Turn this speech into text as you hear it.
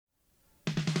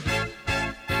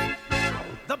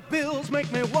Bills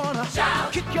make me wanna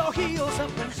shout. Kick your heels up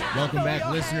and shout. Welcome back,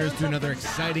 listeners, to another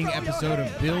exciting episode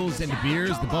of Bills and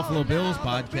Beers, the Buffalo Bills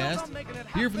podcast.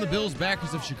 Here from the Bills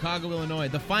backers of Chicago, Illinois.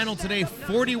 The final today,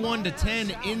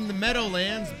 41-10 in the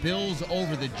Meadowlands. Bills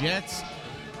over the Jets.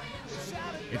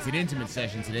 It's an intimate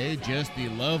session today, just the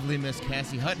lovely Miss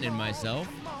Cassie Hutton and myself.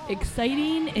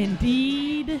 Exciting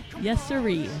indeed. Yes,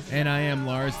 sirree. And I am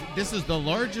Lars. This is the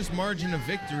largest margin of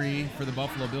victory for the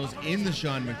Buffalo Bills in the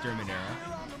Sean McDermott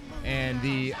era. And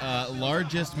the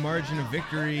largest margin of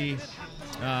victory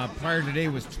prior to today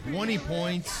was 20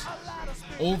 points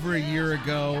over a year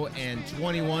ago and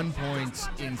 21 points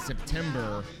in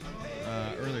September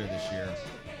earlier this year.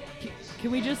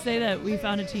 Can we just say that we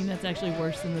found a team that's actually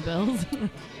worse than the Bills?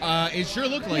 It sure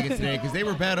looked like it today because they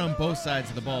were bad on both sides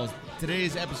of the balls.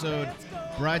 Today's episode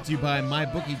brought to you by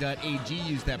MyBookie.ag.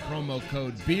 Use that promo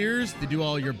code BEERS to do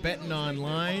all your betting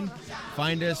online.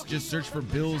 Find us, just search for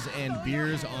Bills and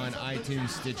Beers on iTunes,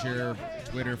 Stitcher,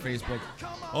 Twitter, Facebook,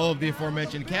 all of the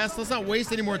aforementioned. Cass, let's not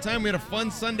waste any more time. We had a fun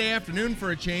Sunday afternoon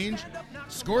for a change.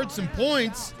 Scored some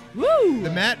points. Woo! The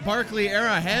Matt Barkley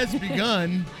era has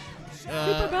begun.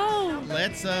 Super Bowl.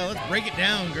 Let's break it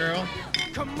down, girl.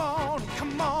 Come on,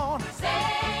 come on.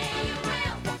 Say you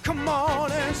will. Come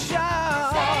on and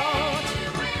shout. Say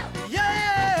you will.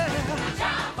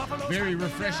 Yeah. Buffalo Very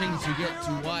refreshing to get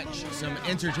to watch some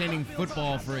entertaining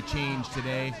football for a change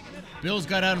today. Bills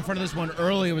got out in front of this one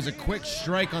early. It was a quick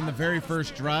strike on the very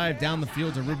first drive down the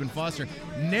field to Reuben Foster.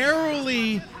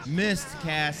 Narrowly missed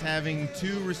Cass, having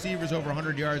two receivers over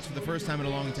 100 yards for the first time in a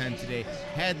long time today.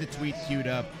 Had the tweet queued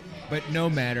up, but no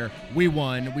matter. We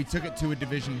won. We took it to a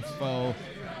division foe.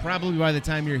 Probably by the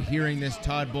time you're hearing this,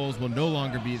 Todd Bowles will no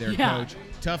longer be their coach.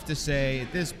 Tough to say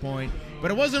at this point, but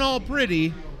it wasn't all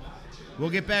pretty. We'll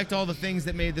get back to all the things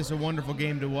that made this a wonderful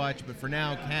game to watch, but for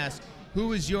now, Cass,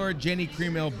 who is your Jenny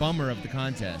Cremel bummer of the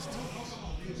contest?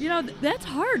 You know, that's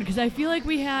hard because I feel like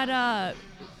we had a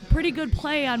pretty good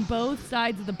play on both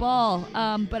sides of the ball.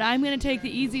 But I'm going to take the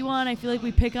easy one. I feel like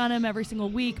we pick on him every single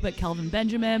week, but Kelvin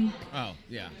Benjamin. Oh,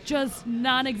 yeah. Just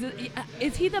non-existent.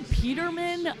 Is he the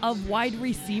Peterman of wide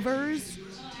receivers?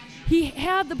 He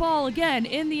had the ball again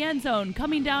in the end zone,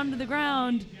 coming down to the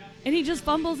ground, and he just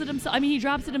fumbles it himself. I mean, he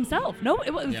drops it himself. No,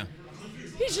 it was. Yeah.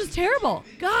 He's just terrible.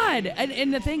 God.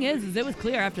 And the thing is it was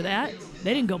clear after that,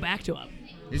 they didn't go back to him.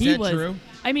 Is that true?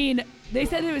 I mean, they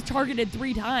said it was targeted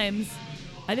 3 times.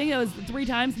 I think it was 3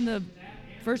 times in the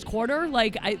first quarter.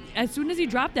 Like, as soon as he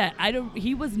dropped that,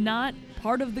 he was not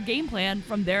part of the game plan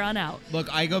from there on out.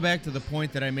 Look, I go back to the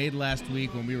point that I made last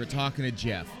week when we were talking to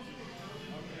Jeff.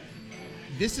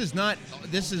 This is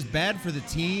bad for the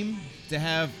team to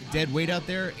have dead weight out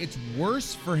there. It's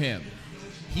worse for him.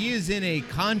 He is in a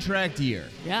contract year.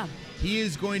 Yeah. He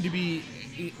is going to be,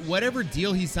 whatever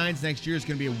deal he signs next year is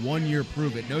going to be a 1-year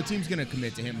prove it. No team's going to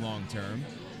commit to him long term.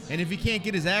 And if he can't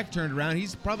get his act turned around,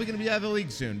 he's probably going to be out of the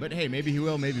league soon. But hey, maybe he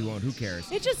will, maybe he won't. Who cares?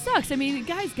 It just sucks. I mean, the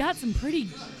guy's got some pretty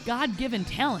God-given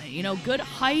talent. You know, good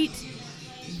height,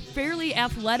 fairly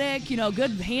athletic, you know,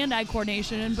 good hand-eye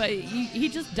coordination. But he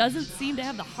just doesn't seem to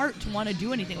have the heart to want to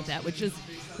do anything with that, which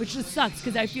just sucks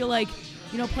because I feel like,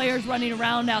 you know, players running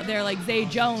around out there like Zay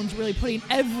Jones really putting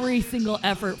every single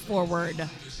effort forward.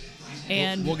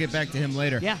 And we'll get back to him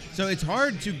later. Yeah. So it's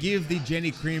hard to give the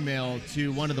Jenny Cremel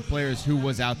to one of the players who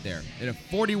was out there in a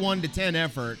 41-10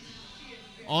 effort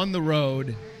on the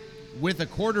road with a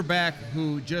quarterback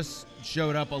who just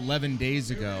showed up 11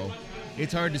 days ago.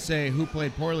 It's hard to say who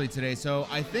played poorly today. So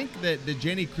I think that the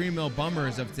Jenny Cremel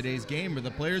bummers of today's game are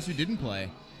the players who didn't play.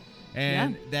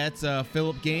 And that's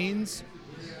Phillip Gaines.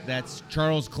 That's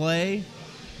Charles Clay,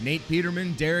 Nate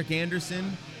Peterman, Derek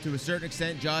Anderson, to a certain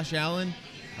extent, Josh Allen.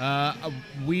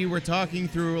 We were talking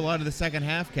through a lot of the second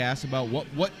half, Cass, about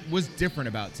what was different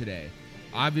about today.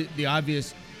 The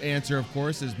obvious answer, of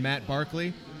course, is Matt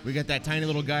Barkley. We got that tiny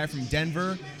little guy from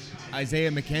Denver,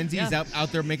 Isaiah McKenzie. He's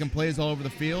out there making plays all over the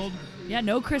field. Yeah,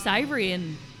 no Chris Ivory,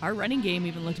 and our running game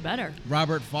even looked better.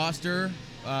 Robert Foster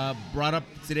brought up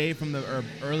today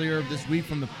earlier this week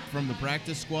from the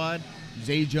practice squad.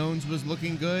 Zay Jones was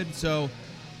looking good. So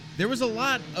there was a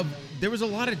lot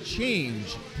of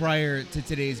change prior to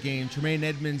today's game. Tremaine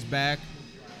Edmonds back,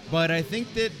 but I think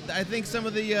some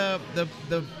of the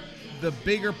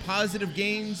bigger positive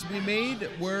gains we made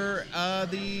were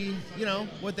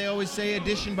what they always say,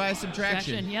 addition by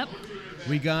subtraction. Yep.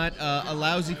 We got a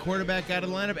lousy quarterback out of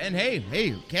the lineup, and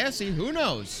hey, Cassie, who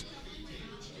knows?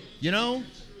 You know,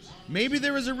 maybe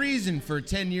there was a reason for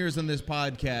 10 years on this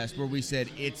podcast where we said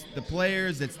it's the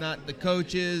players, it's not the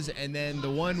coaches, and then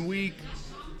the 1 week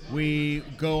we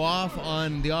go off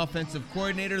on the offensive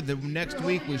coordinator. The next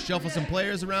week we shuffle some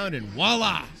players around, and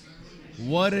voila,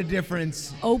 What a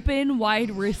difference. Open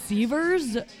wide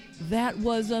receivers. That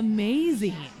was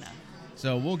amazing.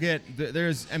 So we'll get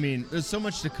there's so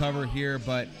much to cover here,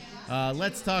 but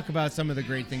let's talk about some of the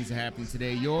great things that happened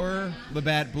today. Your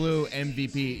Labatt Blue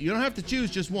MVP. You don't have to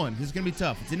choose just one. This is gonna be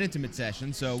tough. It's an intimate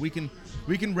session, so we can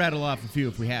rattle off a few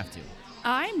if we have to.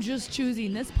 I'm just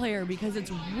choosing this player because it's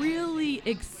really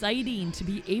exciting to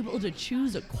be able to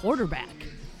choose a quarterback.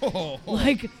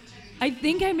 Like, I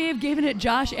think I may have given it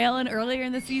Josh Allen earlier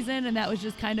in the season, and that was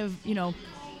just kind of,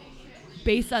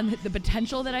 based on the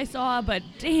potential that I saw. But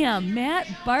damn, Matt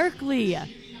Barkley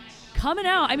coming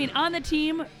out. I mean, on the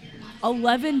team,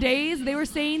 11 days. They were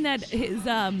saying that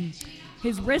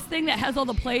his wrist thing that has all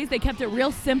the plays, they kept it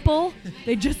real simple.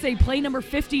 They'd just say play number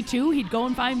 52. He'd go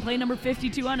and find play number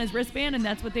 52 on his wristband, and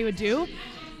that's what they would do.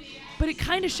 But it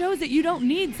kind of shows that you don't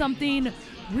need something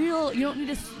real. You don't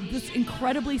need this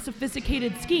incredibly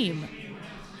sophisticated scheme.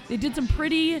 They did some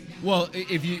pretty... Well,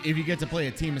 if you get to play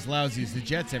a team as lousy as the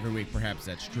Jets every week, perhaps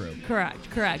that's true.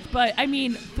 Correct. But, I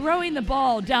mean, throwing the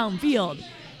ball downfield,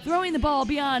 throwing the ball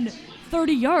beyond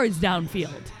 30 yards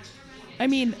downfield. I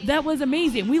mean, that was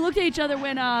amazing. We looked at each other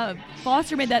when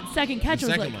Foster made that second catch. The I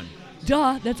was second like, one.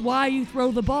 Duh, that's why you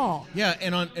throw the ball. Yeah,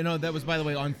 and that was, by the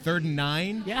way, on 3rd and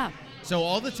 9. Yeah. So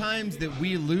all the times that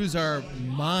we lose our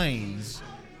minds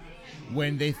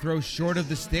when they throw short of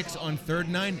the sticks on 3rd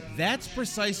and 9, that's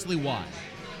precisely why.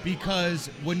 Because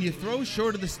when you throw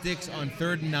short of the sticks on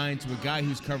 3rd and 9 to a guy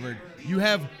who's covered, you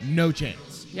have no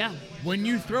chance. Yeah. When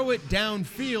you throw it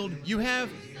downfield, you have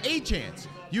a chance.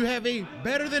 You have a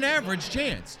better than average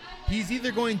chance. He's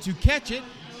either going to catch it,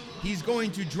 he's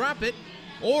going to drop it,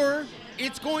 or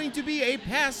it's going to be a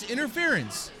pass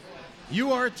interference.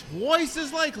 You are twice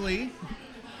as likely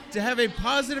to have a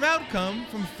positive outcome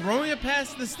from throwing it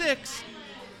past the sticks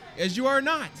as you are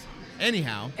not.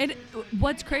 Anyhow. And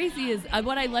what's crazy is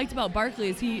what I liked about Barkley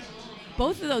is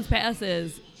both of those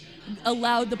passes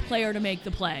allowed the player to make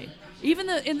the play. Even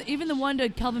the one to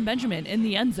Kelvin Benjamin in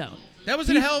the end zone. That was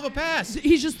a hell of a pass.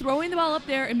 He's just throwing the ball up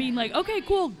there and being like, okay,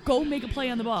 cool, go make a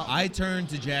play on the ball. I turned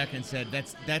to Jack and said,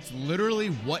 that's literally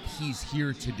what he's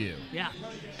here to do. Yeah.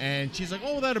 And she's like,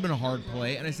 oh, that would have been a hard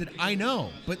play. And I said, I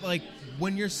know. But, like,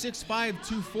 when you're 6'5",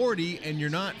 240, and you're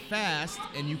not fast,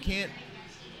 and you can't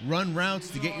run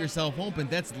routes to get yourself open,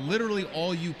 that's literally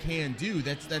all you can do.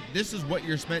 This is what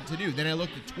you're meant to do. Then I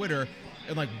looked at Twitter,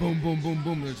 and like boom, boom, boom,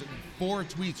 boom. There's 4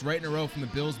 tweets right in a row from the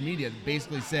Bills media that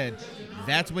basically said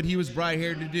that's what he was brought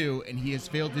here to do, and he has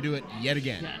failed to do it yet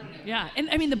again. Yeah. And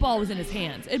I mean, the ball was in his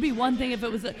hands. It'd be one thing if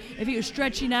he was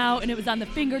stretching out and it was on the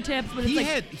fingertips, but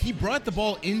He brought the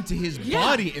ball into his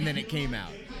body and then it came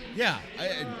out. Yeah,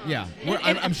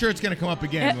 I'm sure it's going to come up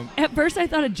again. At first, I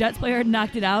thought a Jets player had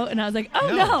knocked it out, and I was like,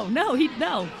 oh no,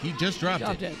 he just dropped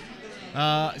it.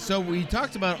 So we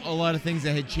talked about a lot of things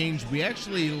that had changed. We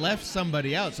actually left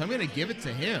somebody out, so I'm going to give it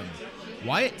to him.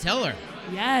 Wyatt Teller.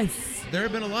 Yes. There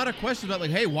have been a lot of questions about,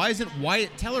 like, hey, why isn't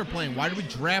Wyatt Teller playing? Why did we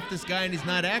draft this guy and he's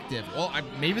not active? Well,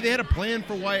 maybe they had a plan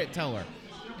for Wyatt Teller.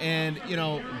 And,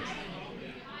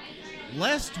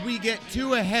 lest we get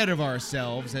too ahead of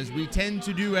ourselves, as we tend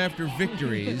to do after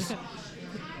victories,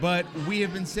 but we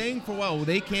have been saying for a while,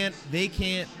 they can't.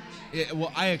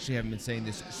 Well, I actually haven't been saying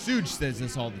this. Suge says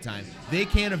this all the time. They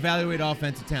can't evaluate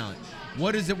offensive talent.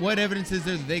 What is it? What evidence is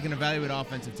there that they can evaluate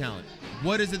offensive talent?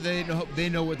 What is it they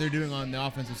know what they're doing on the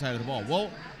offensive side of the ball? Well,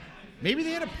 maybe they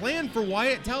had a plan for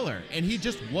Wyatt Teller, and he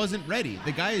just wasn't ready.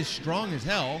 The guy is strong as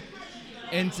hell,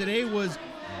 and today was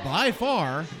by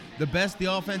far the best the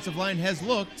offensive line has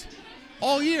looked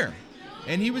all year.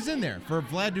 And he was in there for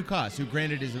Vlad Dukas, who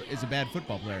granted is a bad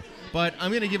football player. But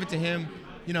I'm going to give it to him.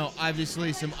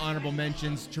 Obviously some honorable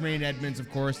mentions. Tremaine Edmonds,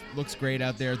 of course, looks great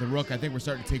out there. The Rook, I think we're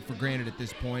starting to take for granted at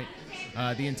this point.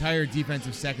 The entire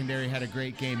defensive secondary had a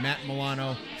great game. Matt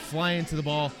Milano flying to the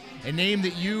ball. A name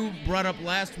that you brought up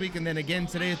last week and then again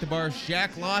today at the bar,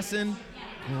 Shaq Lawson.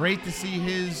 Great to see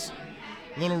his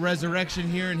little resurrection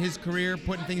here in his career,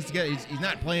 putting things together. He's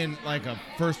not playing like a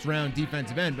first-round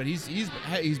defensive end, but he's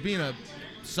being a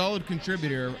solid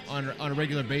contributor on a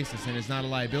regular basis and is not a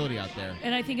liability out there.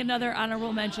 And I think another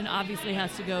honorable mention obviously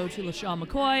has to go to LaShawn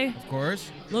McCoy. Of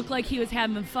course. Looked like he was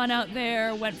having fun out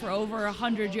there, went for over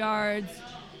 100 yards,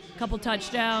 a couple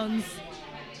touchdowns.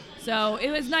 So it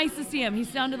was nice to see him. He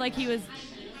sounded like he was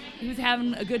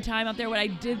having a good time out there. What I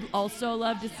did also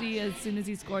love to see as soon as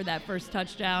he scored that first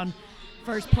touchdown,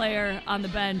 first player on the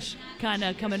bench kind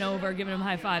of coming over, giving him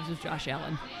high fives was Josh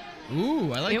Allen.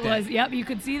 Ooh, I like that. It was, yep, you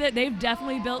could see that they've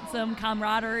definitely built some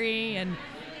camaraderie, and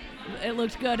It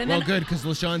looked good. And Well, then, good, because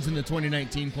LaShawn's in the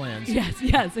 2019 plans.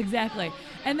 Yes, exactly.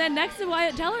 And then next to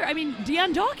Wyatt Teller, I mean,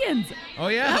 Deion Dawkins. Oh,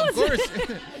 yeah, That of was-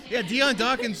 course. Yeah, Deion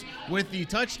Dawkins with the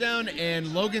touchdown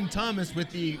and Logan Thomas with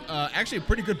the actually a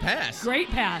pretty good pass. Great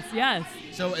pass, yes.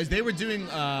 So as they were doing,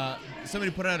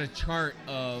 somebody put out a chart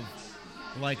of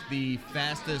like the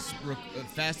fastest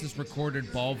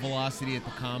recorded ball velocity at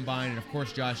the combine, and of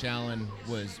course Josh Allen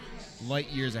was light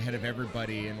years ahead of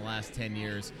everybody in the last 10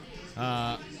 years.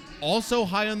 Also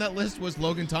high on that list was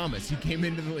Logan Thomas. He came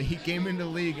into the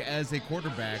league as a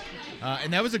quarterback,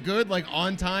 and that was a good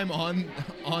on time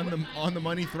on the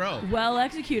money throw. Well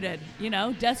executed.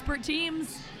 Desperate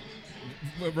teams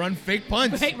Run fake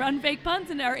punts. run fake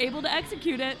punts and are able to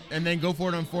execute it. And then go for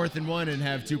it on 4th and 1 and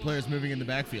have two players moving in the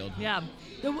backfield. Yeah.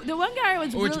 The one guy I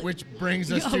was really... Which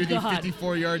brings us Oh, to the God.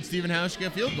 54-yard Stephen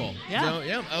Hauschka field goal. Yeah.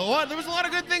 So, there was a lot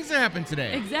of good things that happened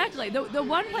today. Exactly. The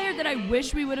one player that I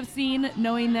wish we would have seen,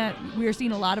 knowing that we are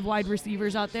seeing a lot of wide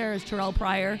receivers out there, is Terrell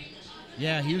Pryor.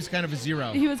 Yeah, he was kind of a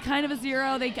zero. He was kind of a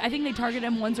zero. I think they targeted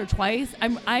him once or twice.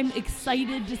 I'm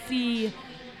excited to see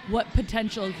what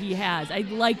potential he has. I'd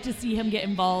like to see him get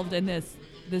involved in this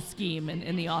scheme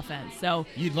in the offense. So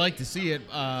You'd like to see it.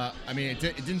 It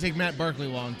didn't take Matt Barkley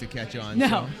long to catch on.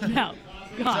 no.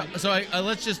 God. So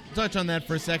let's just touch on that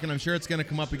for a second. I'm sure it's going to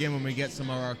come up again when we get some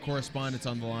of our correspondents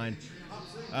on the line.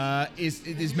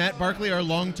 Is Matt Barkley our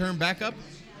long-term backup?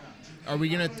 Are we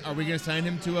gonna sign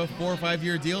him to a 4 or 5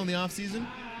 year deal in the offseason?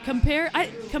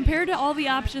 Compared to all the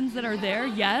options that are there,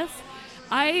 yes.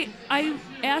 I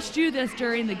asked you this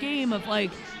during the game of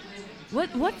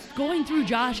what's going through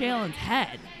Josh Allen's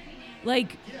head?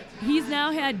 He's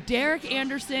now had Derek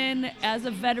Anderson as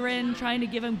a veteran trying to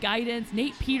give him guidance,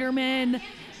 Nate Peterman,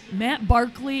 Matt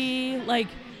Barkley, I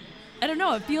don't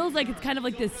know, it feels like it's kind of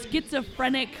like this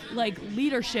schizophrenic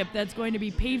leadership that's going to be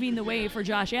paving the way for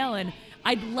Josh Allen.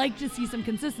 I'd like to see some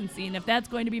consistency, and if that's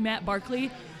going to be Matt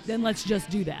Barkley, then let's just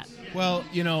do that. Well,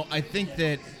 I think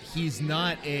that he's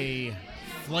not a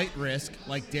flight risk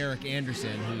like Derek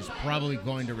Anderson, who's probably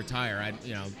going to retire.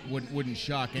 Wouldn't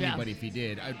shock anybody if he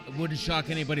did. I wouldn't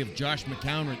shock anybody if Josh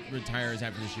McCown retires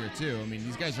after this year too. I mean,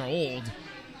 these guys are old.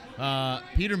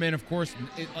 Peterman, of course,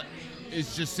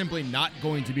 is just simply not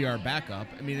going to be our backup.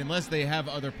 I mean, unless they have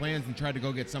other plans and try to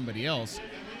go get somebody else.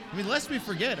 I mean, lest we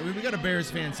forget, we got a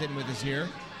Bears fan sitting with us here.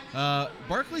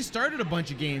 Barkley started a bunch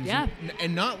of games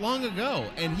and not long ago,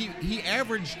 and he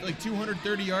averaged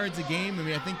 230 yards a game. I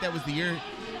mean, I think that was the year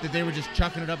that they were just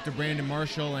chucking it up to Brandon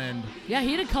Marshall. And yeah,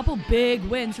 he had a couple big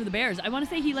wins for the Bears. I want to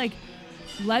say he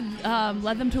led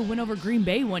them to a win over Green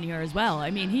Bay one year as well.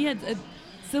 I mean, he had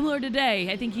similar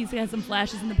today. I think he's got some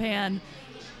flashes in the pan.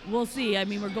 We'll see. I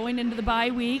mean, we're going into the bye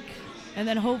week, and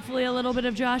then hopefully a little bit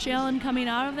of Josh Allen coming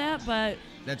out of that, but.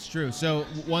 That's true. So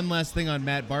one last thing on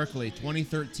Matt Barkley.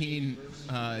 2013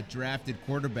 drafted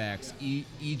quarterbacks,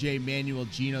 E.J. Manuel,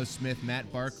 Geno Smith,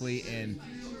 Matt Barkley, and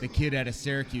the kid out of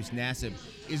Syracuse, Nassib.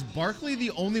 Is Barkley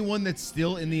the only one that's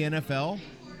still in the NFL?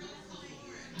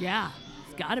 Yeah,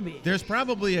 it's got to be. There's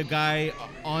probably a guy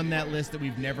on that list that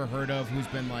we've never heard of who's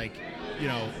been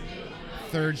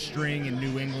third string in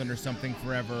New England or something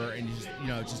forever and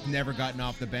just never gotten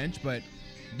off the bench. But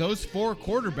those 4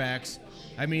 quarterbacks,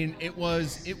 I mean, it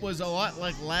was a lot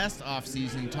like last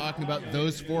offseason talking about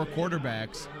those 4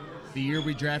 quarterbacks the year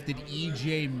we drafted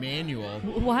E.J. Manuel.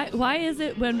 Why is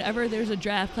it whenever there's a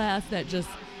draft class that just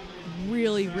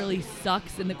really, really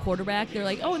sucks in the quarterback, they're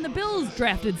like, oh, and the Bills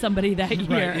drafted somebody that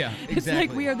year. Right, yeah, It's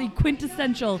like we are the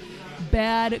quintessential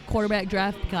bad quarterback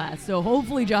draft class. So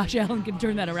hopefully Josh Allen can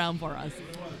turn that around for us.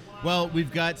 Well,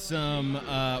 we've got some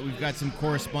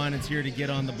correspondence here to get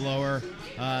on the blower.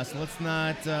 So let's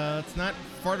not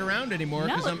fart around anymore.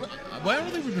 No, I don't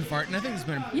think we've been farting. I think it's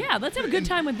been. Yeah, let's have a good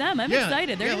time with them. I'm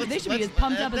excited. They should be as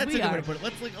pumped up as we That's a are. good way to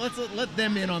put it. Let's let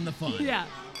them in on the fun. Yeah.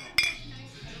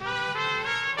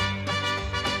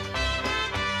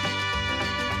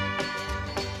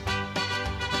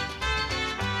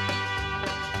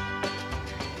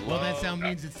 Well, that sound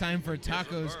means it's time for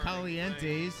Tacos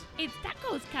Calientes. It's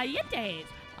Tacos Calientes.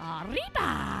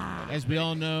 Arriba! As we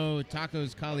all know,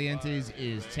 Tacos Calientes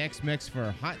is Tex-Mex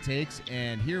for hot takes,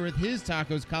 and here with his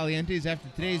Tacos Calientes after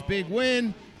today's big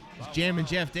win is Jam and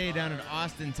Jeff Day down in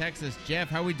Austin, Texas. Jeff,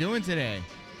 how we doing today?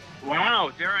 Wow,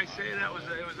 dare I say it was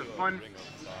a fun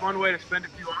way to spend a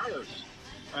few hours.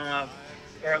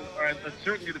 Or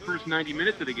certainly the first 90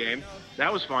 minutes of the game.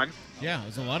 That was fun. Yeah, it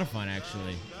was a lot of fun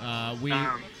actually.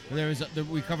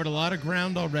 We covered a lot of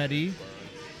ground already.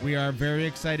 We are very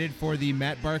excited for the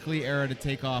Matt Barkley era to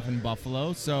take off in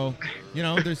Buffalo. So, you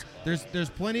know, there's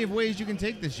plenty of ways you can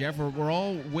take this, Jeff. We're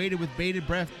all waited with bated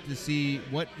breath to see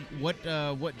what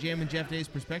Jam and Jeff Day's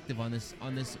perspective on this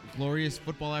glorious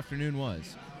football afternoon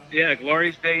was. Yeah,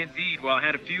 glorious day indeed. Well, I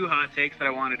had a few hot takes that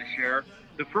I wanted to share.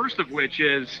 The first of which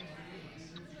is,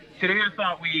 today I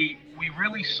thought we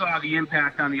really saw the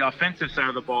impact on the offensive side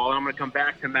of the ball, and I'm going to come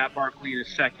back to Matt Barkley in a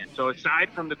second. So aside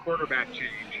from the quarterback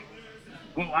change,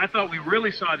 what I thought we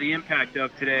really saw the impact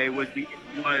of today was the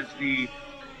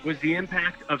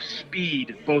impact of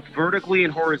speed, both vertically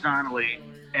and horizontally.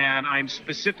 And I'm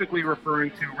specifically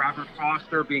referring to Robert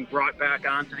Foster being brought back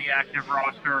onto the active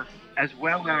roster, as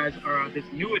well as this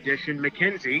new addition,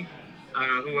 McKenzie,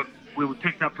 who we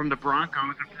picked up from the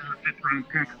Broncos, a fifth-round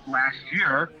pick last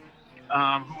year,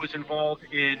 who was involved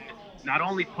in not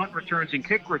only punt returns and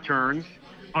kick returns,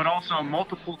 but also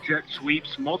multiple jet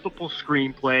sweeps, multiple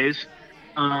screen plays,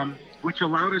 which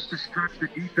allowed us to stretch the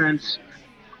defense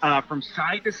from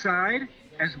side to side,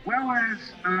 as well as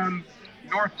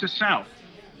north to south.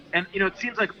 And, you know, it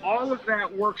seems like all of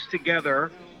that works together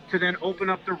to then open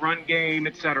up the run game,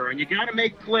 et cetera. And you got to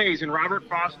make plays. And Robert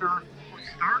Foster, who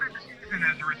started the season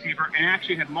as a receiver and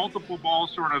actually had multiple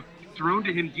balls sort of thrown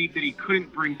to him deep that he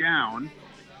couldn't bring down,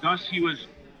 thus he was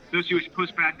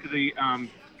pushed back to the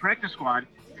practice squad.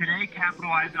 Today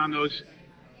capitalized on those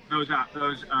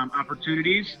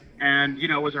opportunities, and, you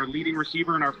know, was our leading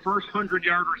receiver and our first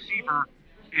 100-yard receiver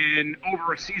in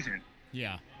over a season.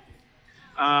 Yeah.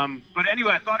 But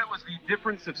anyway, I thought it was the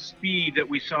difference of speed that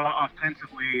we saw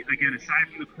offensively, again, aside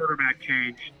from the quarterback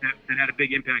change, that had a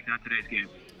big impact on today's game.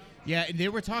 Yeah, they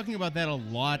were talking about that a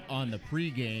lot on the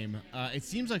pregame. It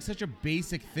seems like such a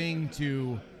basic thing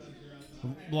to,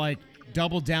 like,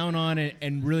 double down on it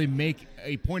and really make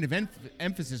a point of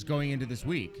emphasis going into this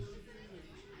week.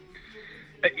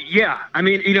 Yeah, I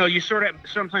mean, you know, you sort of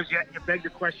sometimes you beg the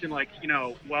question, like, you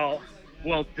know, well,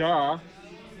 duh.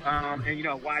 And, you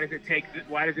know, why does it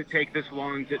take this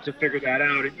long to figure that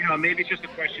out? And, you know, maybe it's just a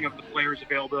question of the player's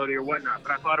availability or whatnot,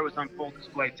 but I thought it was on full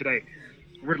display today.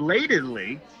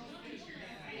 Relatedly,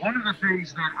 one of the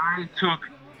things that I took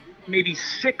maybe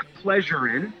sick pleasure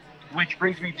in, which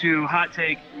brings me to hot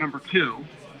take number 2,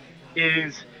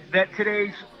 is that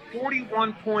today's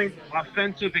 41-point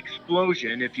offensive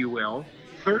explosion, if you will,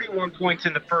 31 points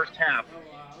in the first half,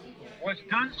 was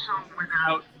done so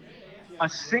without a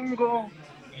single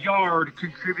yard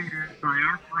contributed by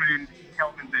our friend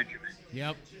Kelvin Benjamin.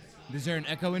 Yep. Is there an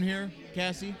echo in here,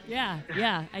 Cassie? Yeah,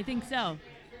 I think so.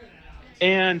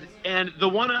 And the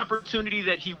one opportunity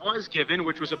that he was given,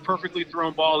 which was a perfectly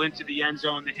thrown ball into the end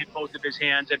zone that hit both of his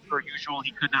hands, and per usual,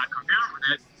 he could not come down with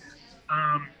it.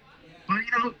 But,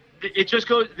 you know, it just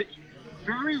goes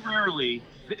very rarely.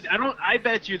 I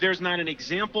bet you there's not an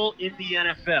example in the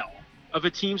NFL of a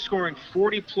team scoring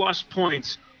 40-plus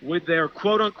points with their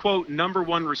quote-unquote number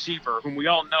one receiver, whom we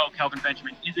all know Kelvin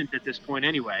Benjamin isn't at this point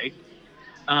anyway,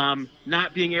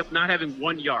 not having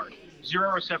 1 yard,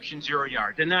 0 receptions, 0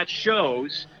 yards, and that's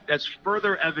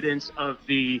further evidence of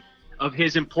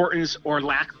his importance or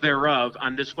lack thereof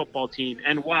on this football team,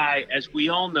 and why, as we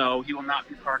all know, he will not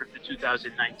be part of the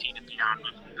 2019 and beyond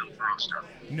roster.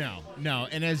 No,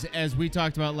 and as we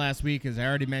talked about last week, as I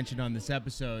already mentioned on this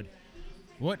episode,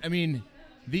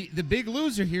 The big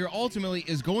loser here ultimately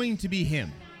is going to be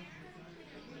him.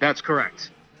 That's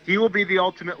correct. He will be the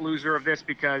ultimate loser of this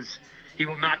because he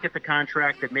will not get the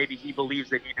contract that maybe he believes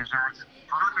that he deserves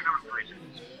for unknown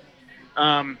reasons.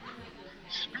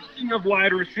 Speaking of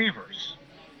wide receivers,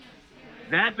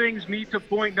 that brings me to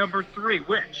point number 3,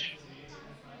 which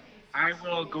I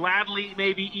will gladly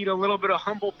maybe eat a little bit of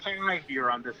humble pie here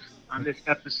on this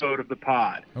episode of the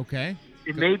pod. Okay.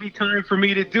 It may be time for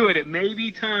me to do it. It may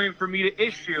be time for me to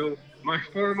issue my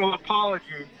formal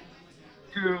apology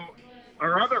to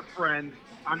our other friend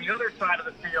on the other side of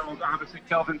the field, obviously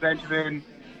Kelvin Benjamin,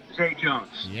 Zay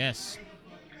Jones. Yes.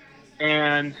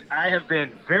 And I have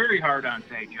been very hard on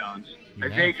Zay Jones. You A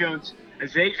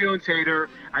Zay Jones hater.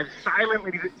 I've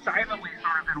silently sort of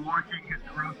been watching his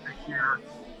growth this year,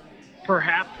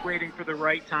 perhaps waiting for the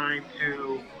right time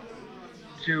to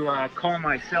call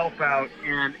myself out.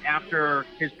 And after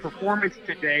his performance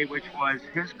today, which was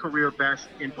his career best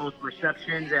in both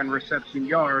receptions and reception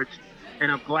yards,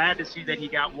 and I'm glad to see that he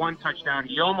got 1 touchdown.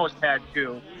 He almost had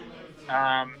 2.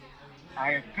 I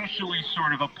officially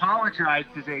sort of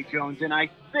apologized to Zay Jones, and I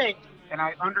think, and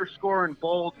I underscore in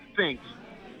bold think,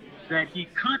 that he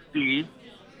could be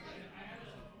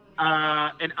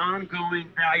an ongoing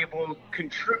valuable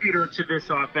contributor to this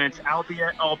offense,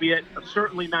 albeit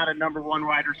certainly not a number 1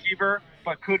 wide receiver,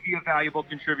 but could be a valuable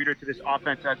contributor to this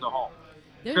offense as a whole.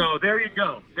 So there you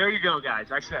go. There you go,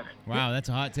 guys. I said it. Wow, that's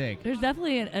a hot take. There's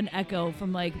definitely an echo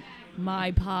from like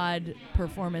my pod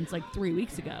performance like 3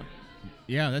 weeks ago.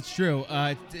 Yeah, that's true.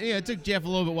 It took Jeff a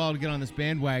little bit while to get on this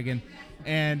bandwagon,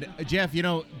 and Jeff,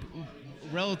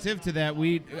 relative to that,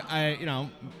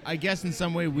 I guess in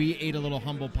some way we ate a little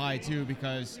humble pie too,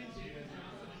 because,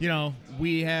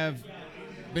 we have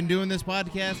been doing this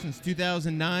podcast since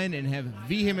 2009 and have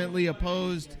vehemently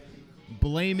opposed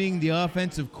blaming the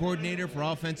offensive coordinator for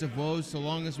offensive woes so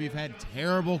long as we've had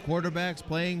terrible quarterbacks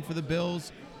playing for the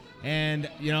Bills. And,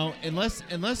 unless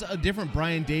a different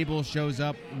Brian Dable shows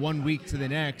up 1 week to the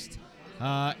next,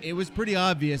 it was pretty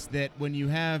obvious that when you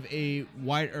have a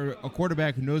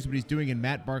quarterback who knows what he's doing in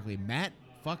Matt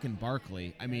fucking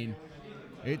Barkley. I mean,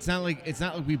 it's not like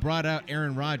we brought out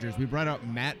Aaron Rodgers. We brought out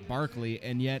Matt Barkley,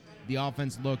 and yet the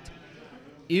offense looked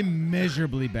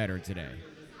immeasurably better today.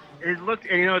 It looked,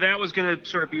 and that was going to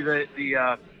sort of be the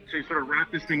to sort of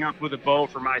wrap this thing up with a bow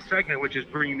for my segment, which is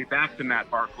bringing me back to Matt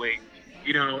Barkley.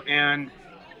 And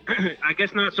I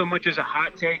guess not so much as a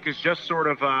hot take as just sort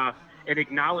of an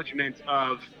acknowledgement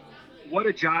of what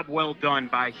a job well done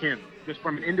by him. Just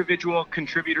from an individual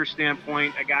contributor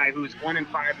standpoint, a guy who's 1-5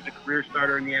 as a career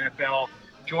starter in the NFL,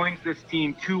 joins this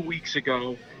team 2 weeks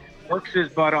ago, works his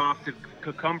butt off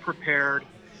to come prepared,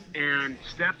 and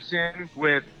steps in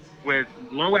with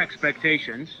low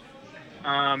expectations,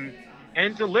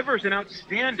 and delivers an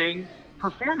outstanding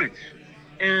performance,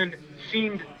 and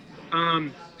seemed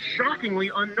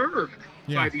shockingly unnerved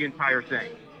by the entire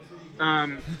thing.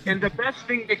 And the best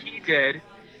thing that he did,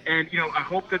 and I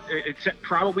hope that it's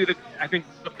probably I think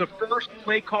the first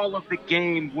play call of the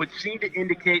game would seem to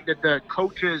indicate that the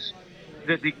coaches,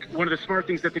 one of the smart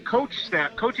things that the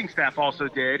coaching staff also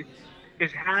did,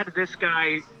 is had this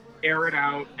guy air it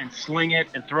out and sling it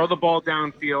and throw the ball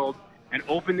downfield and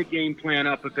open the game plan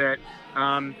up a bit,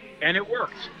 and it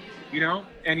worked.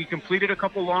 And he completed a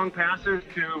couple long passes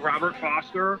to Robert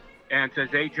Foster and to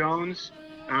Zay Jones,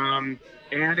 and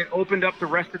it opened up the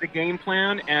rest of the game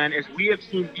plan. And as we have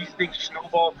seen these things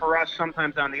snowball for us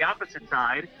sometimes on the opposite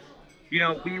side,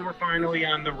 we were finally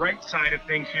on the right side of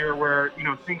things here where,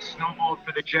 things snowballed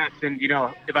for the Jets. And,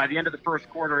 by the end of the first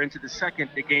quarter into the second,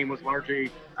 the game was largely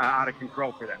out of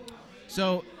control for them.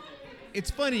 So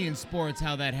it's funny in sports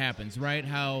how that happens, right?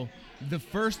 How the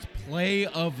first play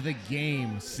of the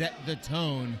game set the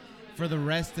tone for the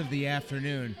rest of the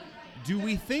afternoon. Do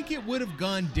we think it would have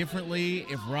gone differently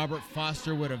if Robert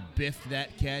Foster would have biffed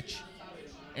that catch?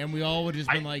 And we all would have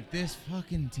just been like, this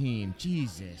fucking team,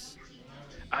 Jesus.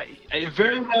 I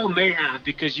very well may have,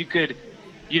 because you could,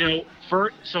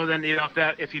 so then,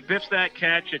 if he biffs that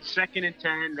catch, it's 2nd and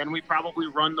 10, then we probably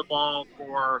run the ball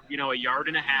for, a yard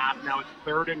and a half. Now it's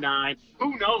 3rd and 9.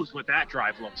 Who knows what that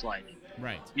drive looks like?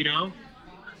 Right.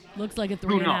 Looks like a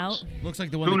 3 and out. Looks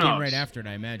like the one that came right after it,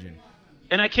 I imagine.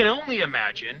 And I can only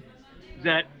imagine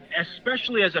that,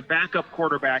 especially as a backup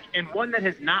quarterback and one that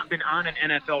has not been on an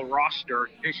NFL roster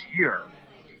this year,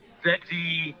 that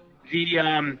the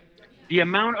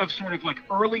amount of sort of like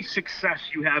early success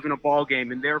you have in a ball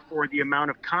game, and therefore the amount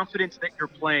of confidence that you're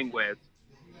playing with,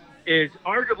 is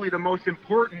arguably the most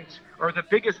important or the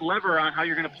biggest lever on how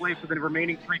you're going to play for the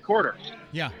remaining 3 quarters.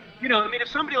 Yeah. If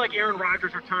somebody like Aaron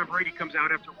Rodgers or Tom Brady comes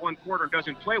out after 1 quarter and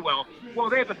doesn't play well,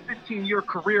 they have a 15-year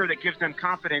career that gives them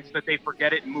confidence that they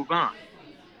forget it and move on.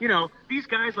 These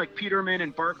guys like Peterman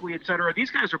and Barkley, et cetera,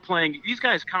 these guys'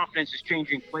 confidence is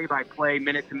changing play by play,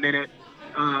 minute to minute.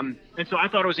 And so I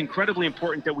thought it was incredibly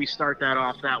important that we start that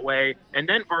off that way. And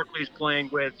then Barkley's playing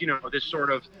with,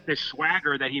 this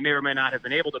swagger that he may or may not have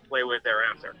been able to play with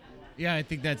thereafter. Yeah, I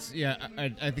think that's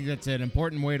I think that's an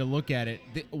important way to look at it.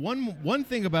 One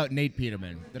thing about Nate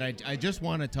Peterman that I just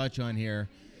want to touch on here,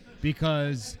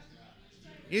 because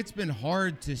it's been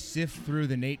hard to sift through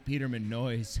the Nate Peterman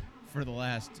noise for the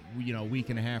last week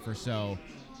and a half or so.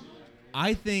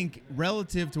 I think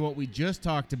relative to what we just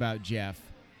talked about, Jeff,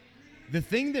 the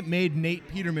thing that made Nate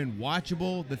Peterman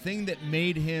watchable, the thing that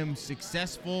made him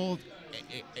successful,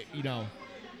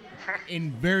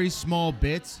 in very small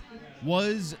bits,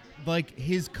 was like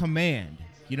his command.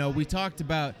 We talked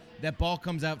about that ball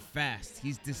comes out fast.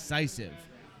 He's decisive.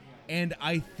 And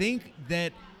I think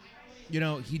that, he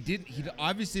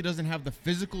obviously doesn't have the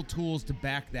physical tools to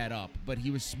back that up, but he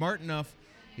was smart enough,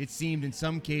 it seemed in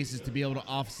some cases, to be able to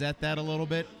offset that a little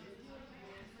bit.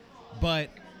 But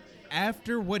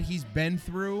after what he's been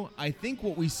through, I think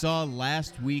what we saw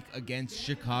last week against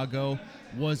Chicago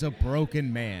was a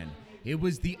broken man. It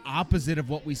was the opposite of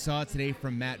what we saw today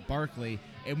from Matt Barkley.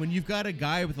 And when you've got a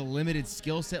guy with a limited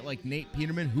skill set like Nate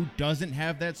Peterman who doesn't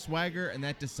have that swagger and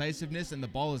that decisiveness and the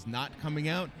ball is not coming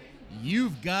out,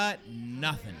 you've got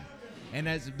nothing. And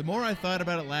as the more I thought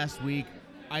about it last week,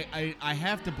 I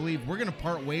have to believe we're going to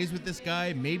part ways with this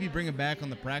guy, maybe bring him back on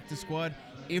the practice squad,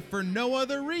 if for no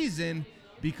other reason,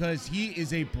 because he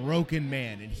is a broken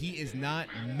man, and he is not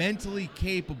mentally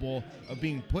capable of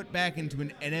being put back into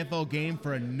an NFL game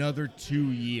for another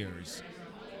 2 years.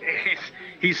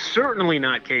 He's certainly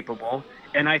not capable,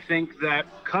 and I think that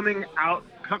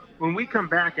when we come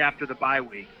back after the bye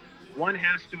week, one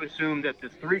has to assume that the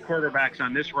 3 quarterbacks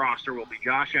on this roster will be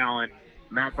Josh Allen,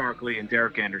 Matt Barkley, and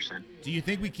Derek Anderson. Do you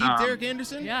think we keep Derek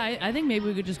Anderson? Yeah, I think maybe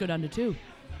we could just go down to 2.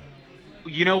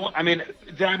 You know, I mean,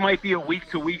 that might be a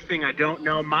week-to-week thing. I don't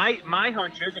know. My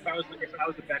hunch is, if I was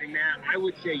a betting man, I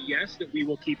would say yes, that we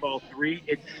will keep all 3.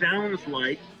 It sounds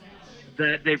like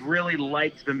that they've really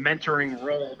liked the mentoring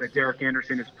role that Derek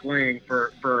Anderson is playing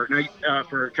for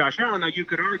Josh Allen. Now, you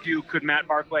could argue, could Matt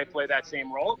Barkley play that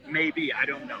same role? Maybe. I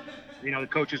don't know. You know, the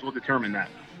coaches will determine that.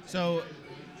 So,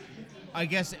 I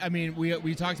guess, I mean,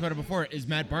 we talked about it before. Is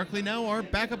Matt Barkley now our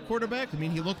backup quarterback? I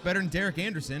mean, he looked better than Derek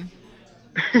Anderson.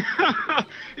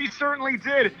 He certainly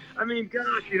did. I mean,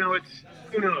 gosh, you know,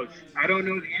 who knows? I don't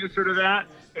know the answer to that.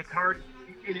 It's hard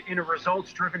in a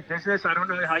results-driven business. I don't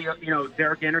know how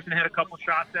Derek Anderson had a couple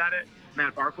shots at it.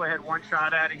 Matt Barkley had 1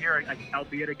 shot at it here,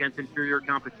 albeit against inferior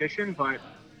competition. But,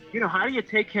 you know, how do you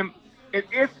take him?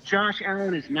 If Josh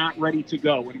Allen is not ready to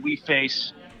go when we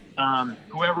face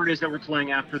whoever it is that we're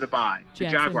playing after the bye, the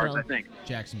Jaguars, I think.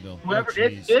 Jacksonville.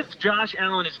 If Josh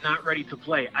Allen is not ready to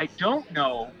play, I don't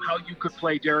know how you could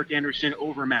play Derek Anderson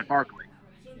over Matt Barkley.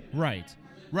 Right.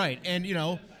 And,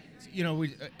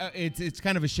 it's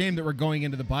kind of a shame that we're going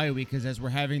into the bye week, because as we're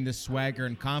having this swagger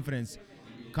and confidence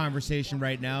conversation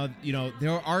right now, you know,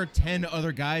 there are 10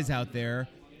 other guys out there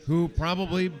who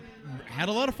probably had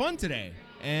a lot of fun today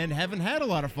and haven't had a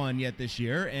lot of fun yet this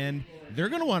year, and they're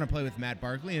going to want to play with Matt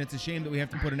Barkley, and it's a shame that we have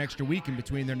to put an extra week in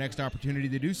between their next opportunity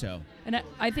to do so. And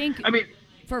I think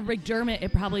for McDermott,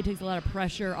 it probably takes a lot of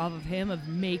pressure off of him of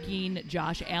making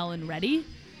Josh Allen ready,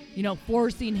 you know,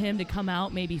 forcing him to come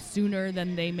out maybe sooner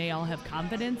than they may all have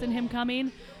confidence in him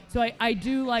coming. So I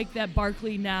do like that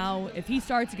Barkley now, if he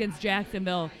starts against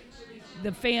Jacksonville,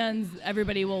 the fans,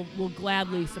 everybody will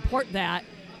gladly support that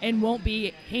and won't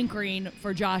be hankering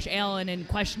for Josh Allen and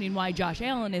questioning why Josh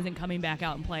Allen isn't coming back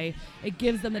out and play. It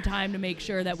gives them the time to make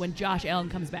sure that when Josh Allen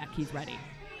comes back, he's ready.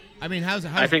 I mean,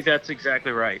 I think that's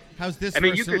exactly right. How's this for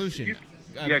a solution?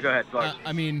 Yeah, go ahead, Clark.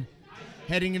 I mean,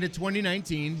 heading into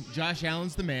 2019, Josh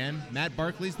Allen's the man, Matt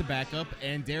Barkley's the backup,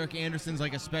 and Derek Anderson's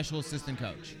like a special assistant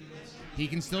coach. He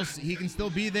can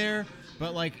still be there,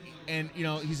 but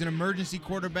he's an emergency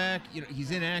quarterback. You know,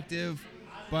 he's inactive.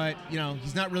 But, you know,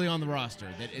 he's not really on the roster.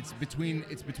 That it's between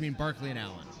Barkley and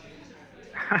Allen.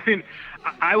 I mean,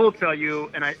 I will tell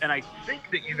you, and I think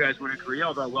that you guys would agree,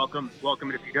 although welcome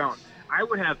it if you don't. I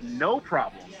would have no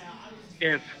problem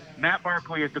if Matt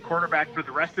Barkley is the quarterback for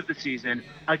the rest of the season,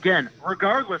 again,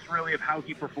 regardless really of how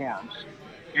he performs.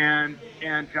 And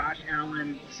Josh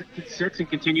Allen sits and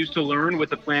continues to learn, with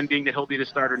the plan being that he'll be the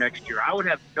starter next year. I would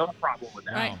have no problem with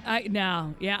that.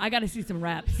 I got to see some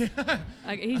reps.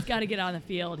 He's got to get on the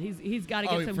field. He's got to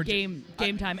get some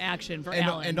game time action for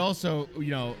Allen. And also,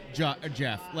 you know,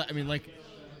 Jeff. I mean,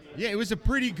 it was a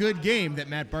pretty good game that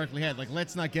Matt Barkley had.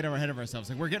 Let's not get ahead of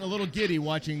ourselves. We're getting a little giddy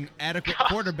watching adequate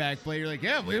quarterback play. You're like,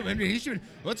 he should.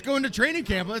 Let's go into training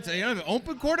camp. Let's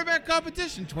open quarterback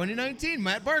competition 2019.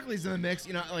 Matt Barkley's in the mix.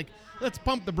 You know, let's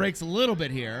pump the brakes a little bit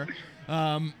here.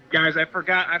 Guys, I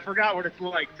forgot what it's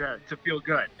like to feel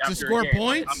good to score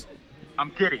points.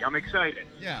 I'm giddy. I'm excited.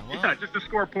 Yeah, just to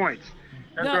score points.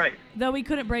 That's right. Though we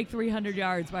couldn't break 300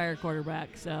 yards by our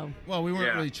quarterback, so. Well, we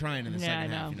weren't really trying in the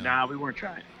second half. Nah, we weren't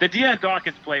trying. The Deion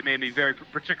Dawkins play made me very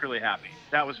particularly happy.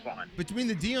 That was fun. Between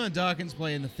the Deion Dawkins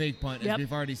play and the fake punt, as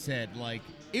we've already said,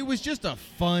 it was just a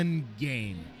fun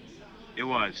game. It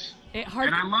was. And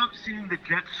I love seeing the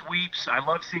jet sweeps. I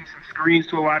love seeing some screens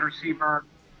to a wide receiver.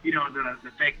 You know,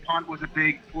 the fake punt was a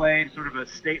big play, sort of a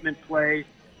statement play.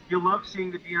 You love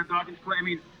seeing the Deion Dawkins play. I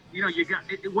mean, you know,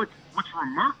 what's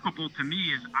remarkable to me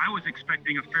is I was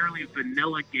expecting a fairly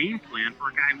vanilla game plan for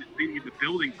a guy who's been in the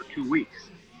building for 2 weeks.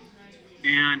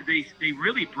 And they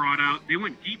really they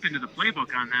went deep into the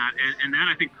playbook on that, and that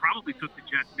I think probably took the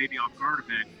Jets maybe off guard a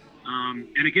bit.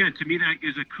 And again, to me, that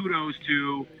is a kudos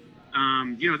to,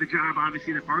 the job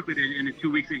obviously that Barkley did in the 2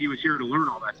 weeks that he was here to learn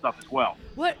all that stuff as well.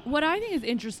 What I think is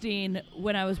interesting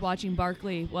when I was watching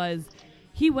Barkley was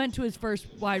he went to his first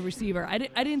wide receiver. I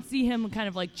didn't see him kind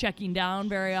of checking down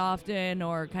very often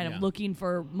or kind of looking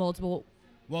for multiple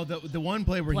Well, the one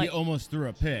play where he almost threw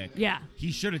a pick, Yeah.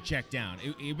 he should have checked down.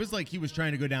 It was like he was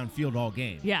trying to go downfield all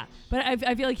game. Yeah, but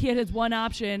I feel like he had his one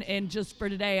option, and just for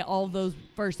today, all of those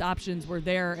first options were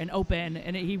there and open,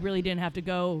 and he really didn't have to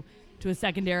go to a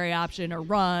secondary option or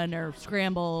run or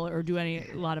scramble or do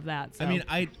a lot of that. So. I mean,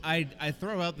 I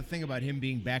throw out the thing about him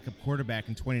being backup quarterback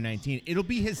in 2019. It'll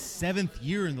be his 7th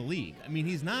year in the league. I mean,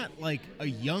 he's not like a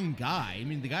young guy. I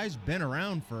mean, the guy's been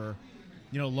around for,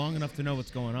 long enough to know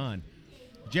what's going on.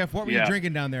 Jeff, what were you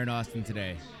drinking down there in Austin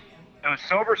today? It was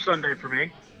sober Sunday for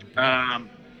me. I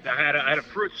had a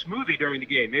fruit smoothie during the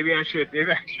game. Maybe I should stay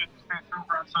sober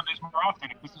on Sundays more often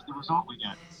if this is the result we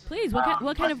get. Please,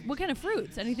 what kind of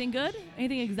fruits? Anything good?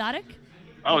 Anything exotic?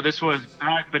 Oh, this was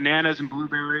bananas and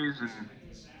blueberries and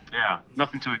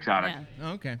nothing too exotic. Yeah.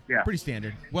 Oh, okay. Yeah. Pretty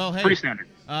standard. Well, hey. Pretty standard.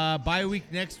 Bye week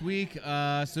next week.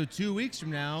 So 2 weeks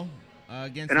from now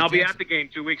against. And the I'll be Jets. at the game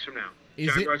 2 weeks from now.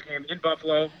 Is Jaguars game in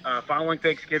Buffalo following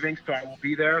Thanksgiving, so I will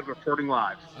be there reporting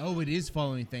live. Oh, it is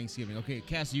following Thanksgiving. Okay,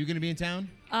 Cass, are you going to be in town?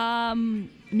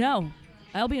 No.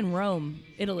 I'll be in Rome,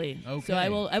 Italy. Okay. So I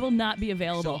will not be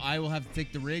available. So I will have to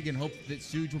take the rig and hope that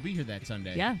Suge will be here that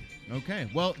Sunday. Yeah. Okay.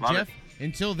 Well, Love Jeff,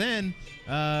 until then,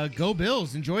 go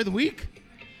Bills. Enjoy the week.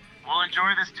 We'll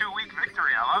enjoy this 2-week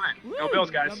victory. I love it. Woo! Go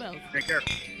Bills, guys. Go Bills. Take care.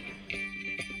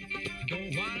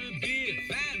 Don't wanna be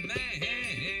a fat man.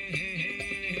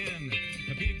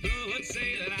 People would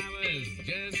say that I was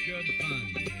just good fun.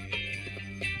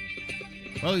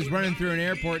 Well, he's running through an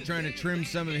airport trying to trim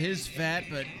some of his fat,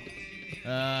 but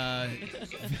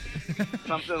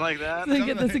Something like that. Then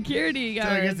get the security so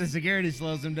I guess guard. the security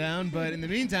slows him down. But in the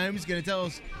meantime, he's going to tell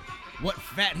us what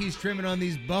fat he's trimming on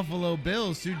these Buffalo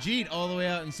Bills. Sujit, all the way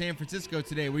out in San Francisco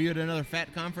today. Were you at another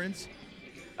fat conference?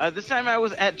 This time I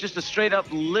was at just a straight-up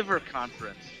liver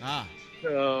conference. Ah,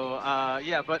 So,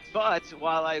 but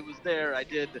while I was there, I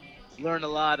did learn a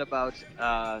lot about,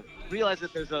 realize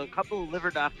that there's a couple of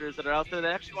liver doctors that are out there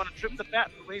that actually want to trim the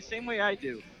fat the same way I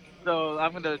do. So I'm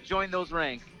going to join those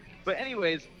ranks. But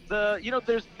anyways, there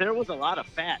was a lot of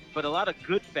fat, but a lot of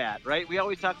good fat, right? We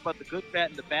always talk about the good fat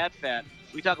and the bad fat.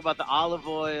 We talk about the olive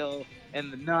oil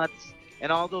and the nuts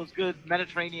and all those good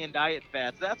Mediterranean diet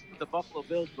fats. That's what the Buffalo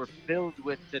Bills were filled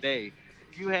with today.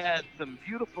 You had some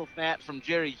beautiful fat from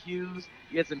Jerry Hughes.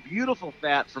 You had some beautiful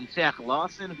fat from Shaq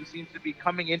Lawson, who seems to be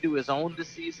coming into his own this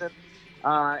season.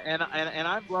 And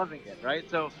I'm loving it, right?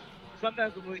 So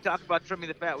sometimes when we talk about trimming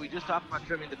the fat, we just talk about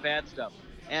trimming the bad stuff.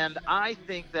 And I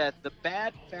think that the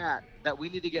bad fat that we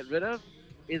need to get rid of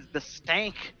is the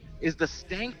stank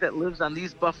that lives on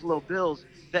these Buffalo Bills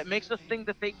that makes us think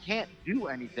that they can't do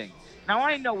anything. Now,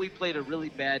 I know we played a really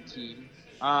bad team.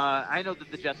 I know that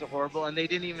the Jets are horrible, and they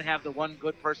didn't even have the one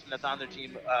good person that's on their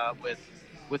team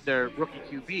with their rookie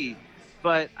QB.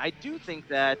 But I do think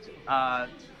that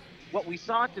what we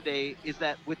saw today is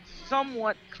that with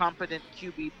somewhat competent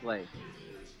QB play,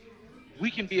 we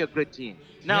can be a good team.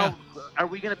 Now, Are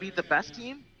we going to beat the best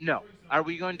team? No. Are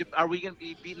we going to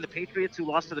be beating the Patriots who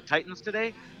lost to the Titans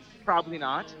today? Probably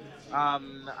not.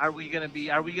 Are we going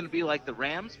to be like the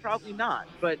Rams? Probably not.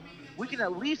 But we can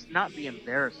at least not be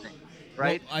embarrassing,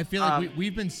 right? Well, I feel like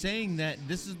we've been saying that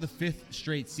this is the 5th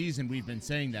straight season we've been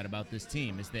saying that about this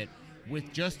team, is that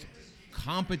with just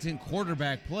competent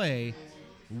quarterback play,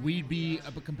 we'd be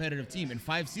a competitive team. And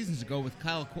 5 seasons ago with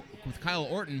Kyle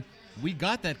Orton, we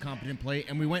got that competent play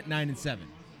and we went 9-7.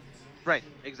 Right,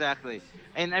 exactly.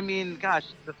 And I mean, gosh,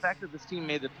 the fact that this team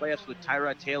made the playoffs with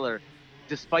Tyrod Taylor,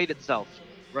 despite itself,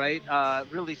 right,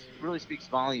 really speaks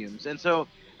volumes. And so,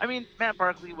 I mean, Matt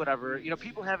Barkley, whatever.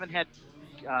 People haven't had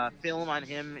film on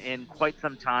him in quite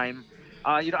some time.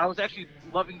 I was actually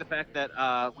loving the fact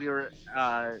that we were,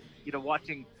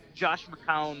 watching Josh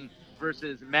McCown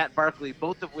versus Matt Barkley,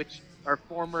 both of which are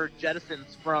former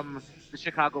Jettisons from the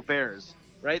Chicago Bears,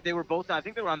 right? They were both, I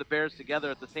think they were on the Bears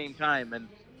together at the same time, and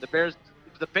the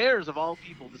Bears of all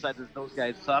people decided that those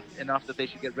guys sucked enough that they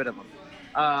should get rid of them.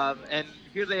 And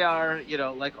here they are,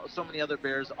 like so many other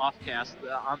Bears offcast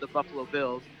on the Buffalo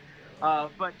Bills.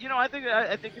 But I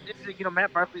think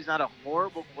Matt Barkley's not a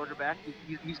horrible quarterback.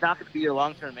 He's not going to be a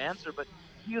long-term answer, but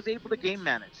he was able to game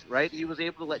manage, right? He was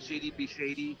able to let Shady be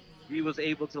Shady. He was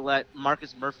able to let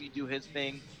Marcus Murphy do his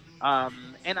thing.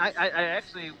 And I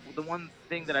actually, the one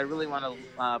thing that I really want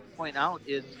to point out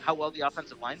is how well the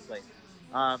offensive line played.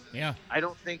 I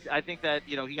think that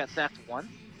he got sacked once.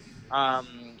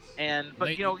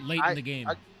 Late in the game.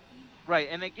 Right,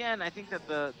 and again, I think that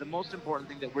the most important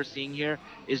thing that we're seeing here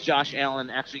is Josh Allen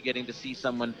actually getting to see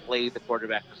someone play the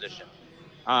quarterback position.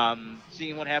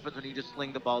 Seeing what happens when you just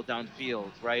sling the ball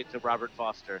downfield, right, to Robert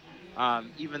Foster.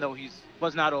 Even though he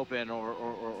was not open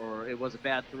or it was a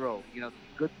bad throw.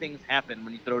 Good things happen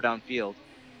when you throw downfield.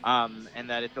 and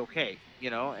that it's okay,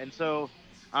 And so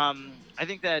I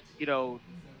think that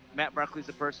Matt Barkley's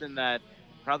a person that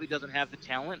probably doesn't have the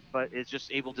talent, but is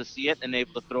just able to see it and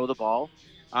able to throw the ball,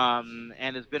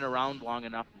 and has been around long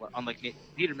enough, unlike Nate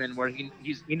Peterman, where he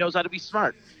knows how to be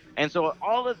smart. And so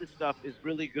all of this stuff is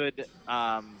really good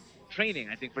training,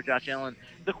 I think, for Josh Allen.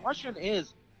 The question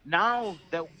is now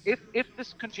that if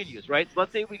this continues, right? So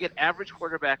let's say we get average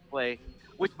quarterback play,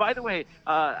 which, by the way,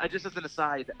 just as an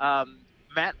aside,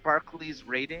 Matt Barkley's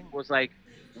rating was like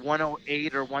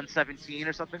 108 or 117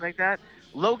 or something like that.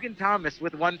 Logan Thomas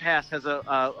with one pass has a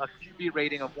QB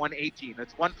rating of 118.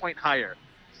 It's 1 point higher.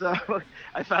 So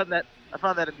I found that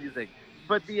amusing.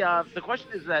 But the question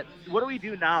is that what do we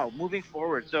do now moving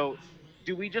forward? So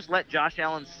do we just let Josh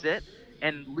Allen sit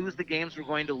and lose the games we're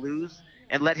going to lose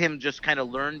and let him just kind of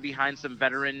learn behind some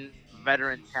veteran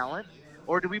talent,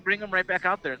 or do we bring him right back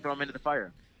out there and throw him into the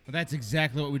fire? Well, that's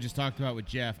exactly what we just talked about with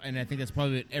Jeff, and I think that's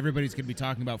probably what everybody's going to be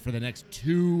talking about for the next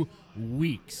 2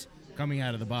 weeks coming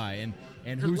out of the bye,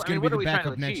 and who's going to be the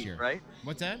backup next year. Right?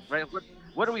 What's that? Right.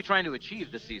 What are we trying to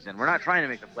achieve this season? We're not trying to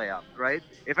make the playoffs, right?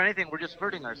 If anything, we're just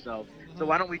hurting ourselves. So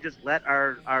why don't we just let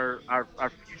our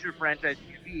future franchise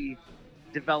QB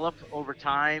develop over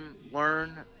time,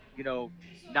 learn,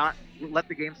 not let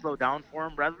the game slow down for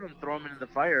him rather than throw him into the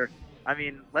fire. I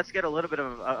mean, let's get a little bit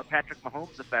of a Patrick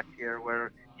Mahomes effect here,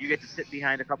 where you get to sit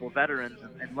behind a couple of veterans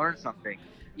and learn something.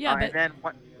 Yeah, but and then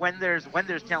when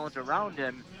there's talent around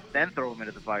him, then throw him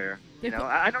into the fire.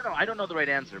 I don't know. I don't know the right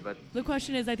answer, but the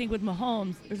question is, I think with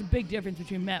Mahomes, there's a big difference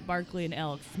between Matt Barkley and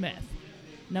Alex Smith.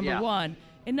 Number one.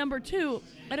 And number two,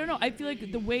 I don't know. I feel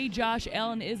like the way Josh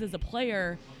Allen is as a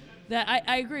player, that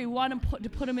I agree, we want him to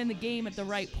put him in the game at the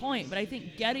right point. But I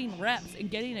think getting reps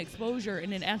and getting exposure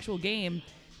in an actual game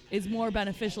is more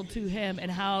beneficial to him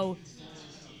and how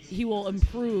he will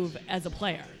improve as a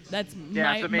player. That's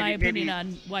my opinion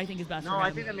on what I think is best for him. No,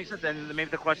 I think that makes sense. And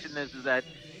maybe the question is that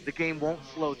the game won't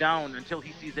slow down until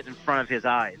he sees it in front of his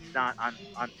eyes, not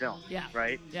on film. Yeah.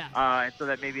 Right? Yeah. And so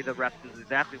that maybe the reps is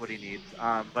exactly what he needs.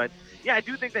 But yeah, I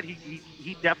do think that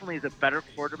he definitely is a better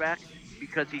quarterback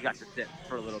because he got to sit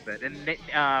for a little bit.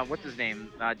 And what's his name?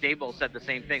 Dable said the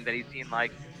same thing, that he's seen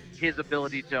like his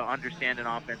ability to understand an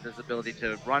offense, his ability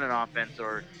to run an offense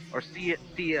or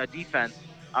see a defense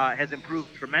has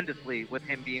improved tremendously with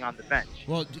him being on the bench.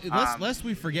 Well, lest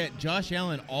we forget, Josh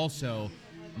Allen also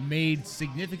made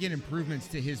significant improvements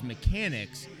to his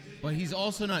mechanics, but he's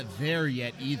also not there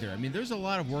yet either. I mean, there's a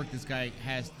lot of work this guy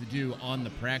has to do on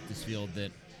the practice field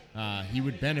that he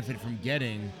would benefit from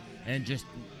getting, and just,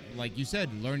 like you said,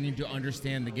 learning to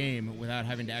understand the game without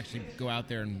having to actually go out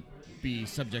there and be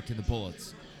subject to the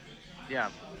bullets. Yeah,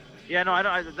 no, I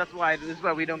don't. This is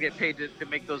why we don't get paid to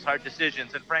make those hard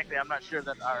decisions. And frankly, I'm not sure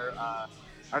that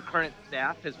our current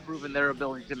staff has proven their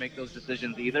ability to make those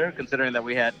decisions either, considering that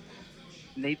we had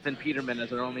Nathan Peterman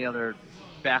as our only other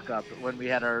backup when we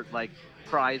had our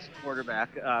prize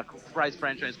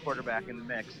franchise quarterback in the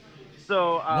mix.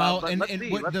 So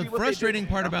the frustrating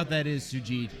part about that is,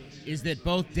 Sujit, is that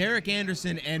both Derek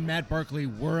Anderson and Matt Barkley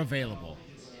were available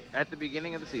at the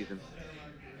beginning of the season.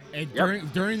 And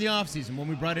during the offseason, when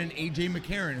we brought in A.J.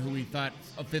 McCarron, who we thought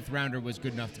a fifth-rounder was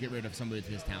good enough to get rid of somebody with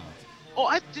his talent.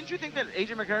 Oh, didn't you think that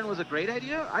A.J. McCarron was a great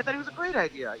idea? I thought he was a great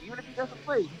idea, even if he doesn't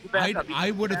play.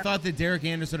 I would have thought that Derek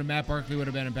Anderson and Matt Barkley would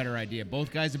have been a better idea.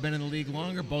 Both guys have been in the league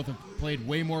longer. Both have played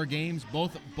way more games.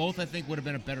 Both I think, would have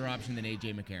been a better option than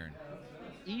A.J. McCarron.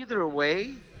 Either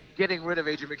way, getting rid of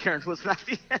A.J. McCarron was not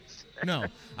the answer. No.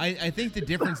 I think the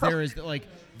difference there is that,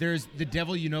 there's the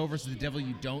devil you know versus the devil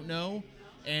you don't know.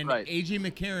 And A.J.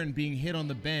 McCarron being hit on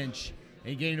the bench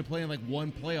and getting to play in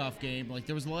one playoff game,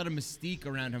 there was a lot of mystique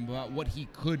around him about what he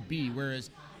could be,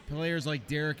 whereas players like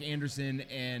Derek Anderson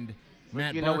and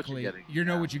Matt Barkley, you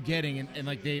know what you're getting, and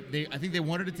they I think they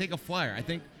wanted to take a flyer. I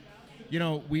think,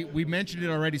 we mentioned it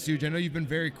already, Suj. I know you've been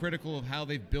very critical of how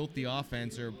they've built the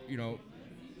offense, or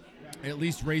at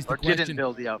least raised the question. Didn't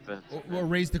build the offense. Or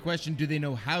raised the question, do they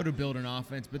know how to build an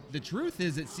offense? But the truth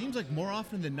is, it seems like more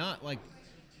often than not,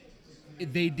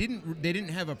 they didn't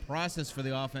have a process for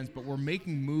the offense, but were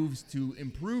making moves to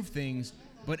improve things.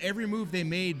 But every move they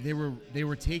made, they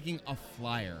were taking a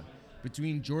flyer.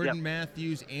 Between Jordan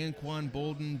Matthews, Anquan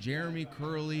Bolden, Jeremy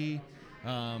Curley,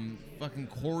 fucking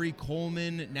Corey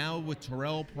Coleman, now with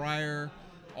Terrell Pryor,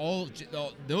 all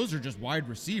those are just wide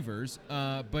receivers.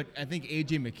 But I think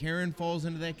A.J. McCarron falls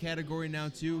into that category now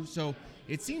too. So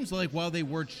it seems like while they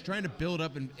were trying to build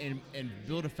up and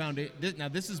build a foundation, now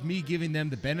this is me giving them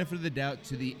the benefit of the doubt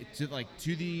to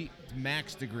the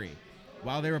max degree.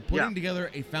 While they were putting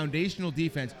together a foundational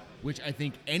defense, which I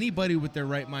think anybody with their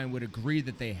right mind would agree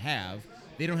that they have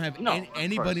They don't have No, of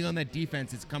anybody course. on that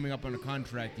defense that's coming up on a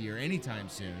contract year anytime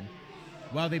soon.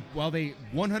 While they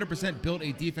 100% built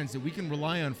a defense that we can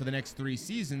rely on for the next 3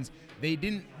 seasons,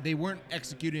 they weren't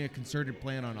executing a concerted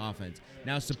plan on offense.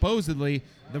 Now supposedly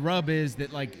the rub is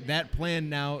that like that plan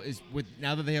now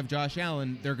that they have Josh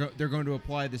Allen, they're going to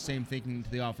apply the same thinking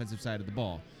to the offensive side of the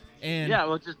ball. And Yeah,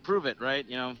 well, just prove it, right?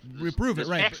 Prove it,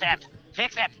 just right. Fix it.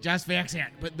 Fix it. Just fix it.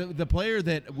 But the player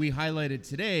that we highlighted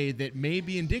today that may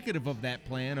be indicative of that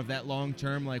plan, of that long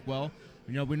term, like, well,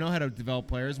 we know how to develop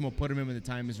players and we'll put them in when the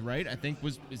time is right. I think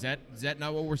is that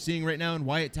not what we're seeing right now in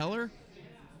Wyatt Teller?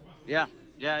 Yeah.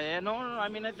 No. I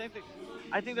mean,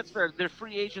 I think that's fair. Their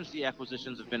free agency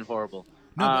acquisitions have been horrible.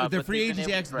 No, but their but free they've been agency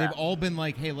able to acts, they've draft. all been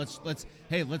like, hey, let's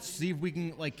see if we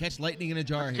can like catch lightning in a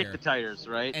jar Let's here. kick the tires,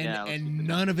 right? And yeah, let's kick the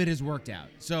none of it has worked out.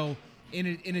 So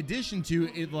in addition to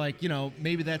it, like,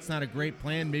 maybe that's not a great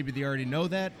plan. Maybe they already know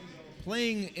that.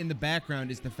 Playing in the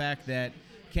background is the fact that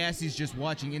Cassie's just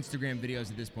watching Instagram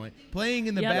videos at this point. Playing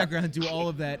in the Yeah. background to all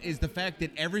of that is the fact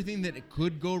that everything that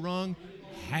could go wrong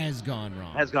has gone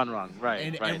wrong. Has gone wrong, right?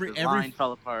 And right. every- the line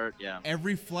fell apart. Yeah.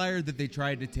 Every flyer that they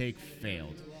tried to take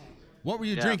failed. What were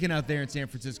you Yeah. drinking out there in San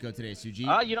Francisco today, Suji?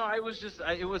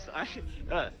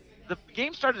 The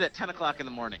game started at 10 o'clock in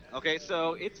the morning. Okay,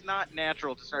 so it's not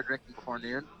natural to start drinking before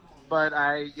noon, but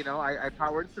I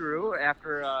powered through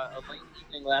after a late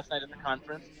evening last night at the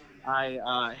conference.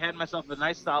 I had myself a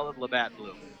nice solid Labatt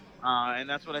Blue, and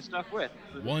that's what I stuck with.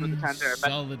 for One the time there.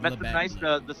 solid Met some Labatt nice,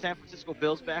 Blue. the San Francisco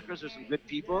Bills backers are some good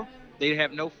people. They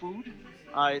have no food.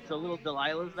 It's a little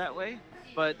Delilah's that way,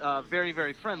 but very,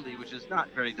 very friendly, which is not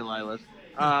very Delilah's.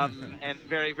 And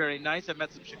very, very nice. I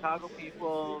met some Chicago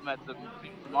people, met some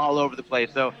people from all over the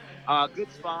place. So,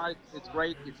 good spot. It's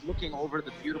great. It's looking over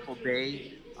the beautiful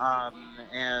bay,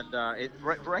 and it's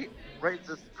right. It's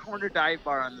this corner dive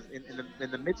bar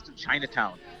in the midst of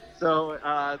Chinatown. So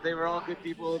they were all good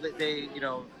people. They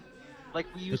like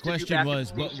we The used to do question back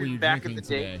was, in what were you back in drinking the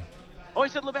day. today? Oh, I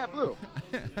said Labatt Blue.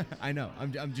 I know.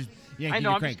 I'm just yanking I know.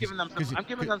 your I'm crank just giving them 'cause some. I'm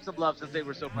giving them some love since they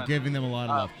were so friendly. giving them a lot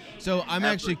of love. So I'm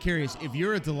actually absolutely. curious, if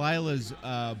you're a Delilah's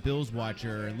Bills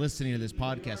watcher and listening to this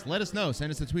podcast, let us know. Send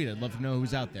us a tweet. I'd love to know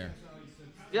who's out there.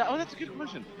 Yeah, that's a good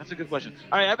question.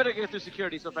 All right, I better get through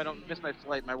security, so if I don't miss my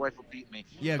flight, my wife will beat me.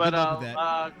 Yeah, but, good luck with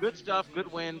that. Good stuff,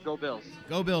 good win, go Bills.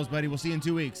 Go Bills, buddy. We'll see you in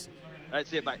 2 weeks. All right,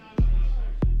 see you, bye.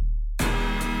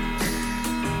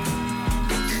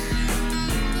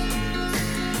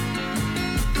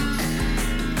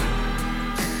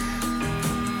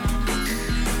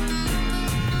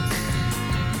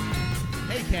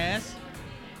 Hey, Cass.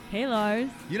 Hey, Lars.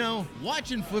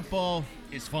 Watching football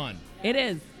is fun, It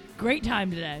is. Great time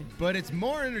today. but it's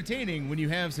more entertaining when you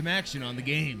have some action on the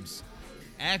games.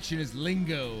 Action is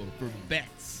lingo for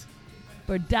bets.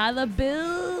 For dollar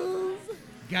bills.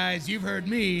 Guys, you've heard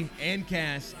me and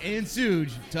Cass and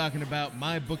Suge talking about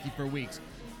my bookie for weeks.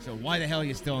 So why the hell are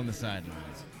you still on the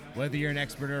sidelines? Whether you're an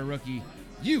expert or a rookie,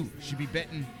 you should be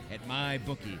betting at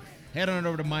MyBookie. Head on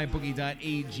over to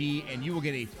mybookie.ag and you will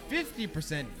get a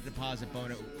 50% deposit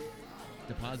bonus.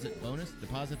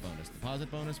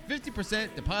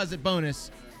 50% deposit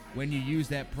bonus when you use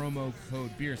that promo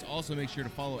code BEERS. Also, make sure to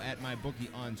follow at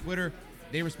MyBookie on Twitter.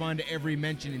 They respond to every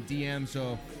mention in DM.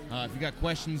 So if you got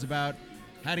questions about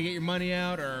how to get your money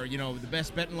out or, the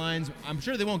best betting lines, I'm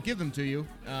sure they won't give them to you,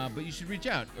 but you should reach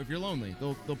out. If you're lonely,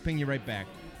 they'll ping you right back.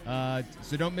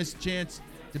 So don't miss a chance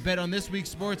to bet on this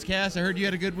week's Sportscast. I heard you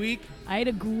had a good week. I had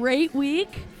a great week.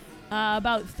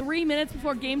 About 3 minutes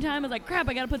before game time, I was like, crap,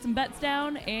 I got to put some bets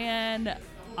down. And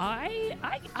I'm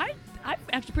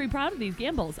actually pretty proud of these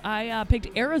gambles. I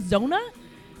picked Arizona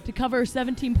to cover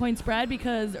 17-point spread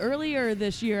because earlier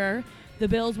this year, the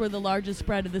Bills were the largest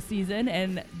spread of the season,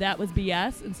 and that was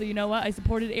BS. And so you know what? I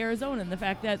supported Arizona and the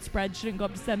fact that spread shouldn't go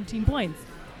up to 17 points.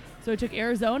 So I took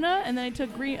Arizona, and then I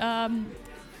took to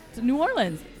New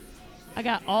Orleans. I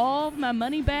got all of my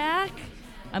money back.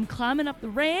 I'm climbing up the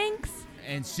ranks.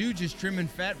 And Sue just trimming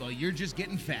fat while you're just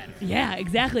getting fatter. Yeah,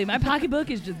 exactly. My pocketbook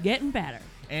is just getting fatter.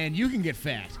 And you can get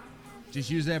fat.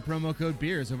 Just use that promo code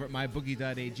BEERS over at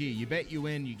mybookie.ag. You bet, you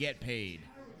win, you get paid.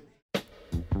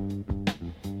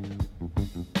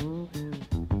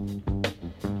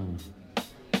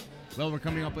 Well, we're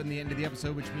coming up on the end of the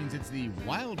episode, which means it's the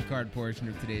wild card portion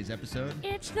of today's episode.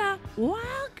 It's the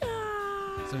wild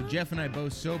card. So Jeff and I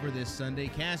both sober this Sunday.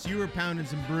 Cass, you were pounding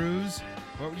some brews.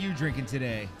 What were you drinking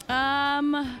today?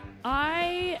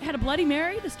 I had a Bloody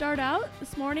Mary to start out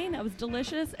this morning. That was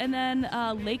delicious. And then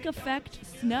Lake Effect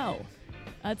Snow.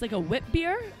 It's like a whip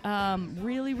beer.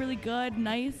 Really, really good.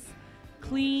 Nice,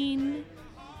 clean.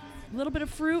 A little bit of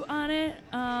fruit on it.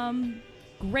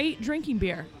 Great drinking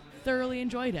beer. Thoroughly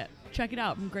enjoyed it. check it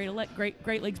out from Great Lakes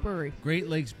Brewery. Great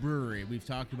Lakes Brewery. We've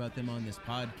talked about them on this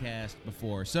podcast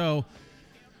before. So,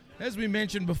 as we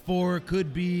mentioned before,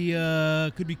 could be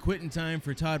quitting time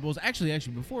for Todd Bowles. Actually,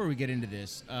 before we get into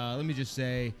this, let me just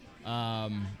say, I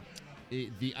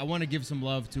want to give some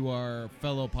love to our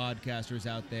fellow podcasters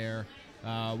out there.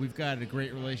 We've got a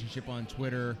great relationship on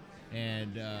Twitter,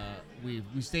 and we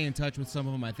stay in touch with some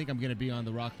of them. I think I'm going to be on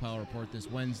the Rock Pile Report this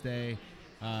Wednesday.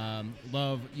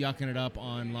 Love yucking it up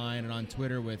online and on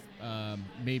Twitter with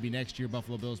maybe next year,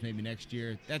 Buffalo Bills, maybe next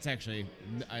year. That's actually,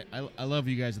 I love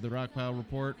you guys at the Rock Pile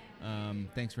Report.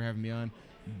 Thanks for having me on.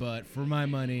 But for my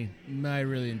money, I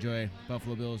really enjoy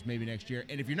Buffalo Bills, maybe next year.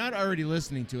 And if you're not already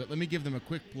listening to it, let me give them a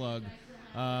quick plug.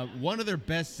 One of their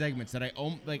best segments that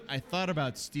I thought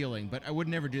about stealing, but I would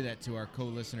never do that to our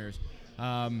co-listeners.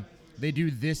 They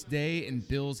do This Day in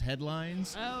Bills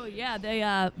headlines. Oh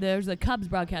yeah, there's a Cubs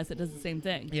broadcast that does the same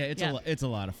thing. Yeah, it's a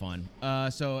lot of fun.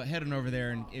 So head on over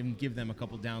there and give them a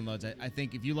couple downloads. I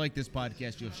think if you like this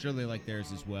podcast, you'll surely like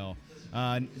theirs as well.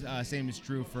 Same is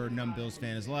true for Numb Bills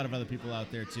fan. There's a lot of other people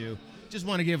out there too. Just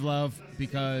want to give love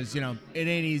because it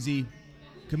ain't easy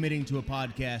committing to a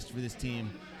podcast for this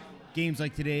team. Games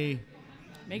like today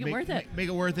make it worth it. Make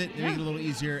it worth it. Yeah. Make it a little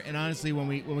easier. And honestly, when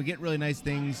we get really nice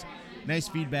things, nice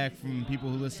feedback from people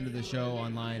who listen to the show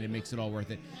online, it makes it all worth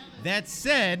it. That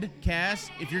said, Cass,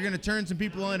 if you're going to turn some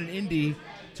people on in Indy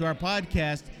to our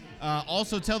podcast,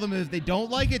 also tell them if they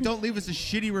don't like it, don't leave us a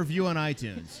shitty review on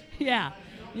iTunes. Yeah.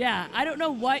 I don't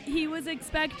know what he was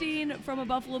expecting from a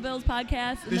Buffalo Bills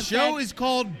podcast. The show is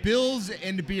called Bills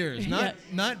and Beers,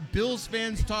 not Bills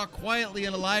fans talk quietly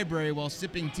in a library while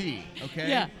sipping tea,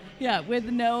 okay? Yeah, with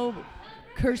no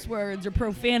curse words or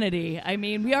profanity. I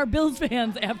mean, we are Bills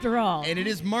fans after all. And it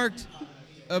is marked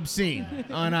obscene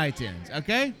on iTunes,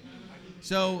 okay?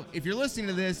 So if you're listening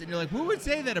to this and you're like, who would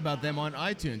say that about them on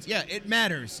iTunes? Yeah, it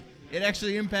matters. It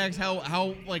actually impacts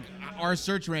how like our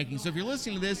search ranking. So if you're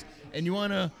listening to this and you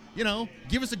want to,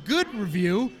 give us a good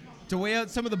review to weigh out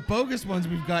some of the bogus ones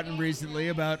we've gotten recently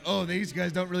about, these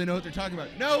guys don't really know what they're talking about.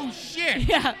 No shit.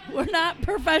 Yeah, we're not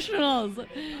professionals.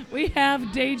 We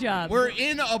have day jobs. We're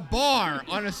in a bar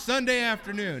on a Sunday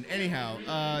afternoon.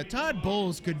 Anyhow, Todd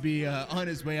Bowles could be on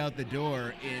his way out the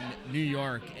door in New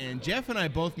York, and Jeff and I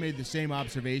both made the same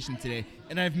observation today,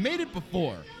 and I've made it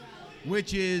before,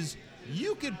 which is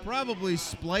you could probably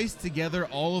splice together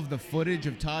all of the footage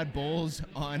of Todd Bowles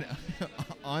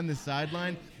on the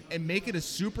sideline and make it a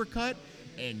supercut,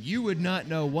 and you would not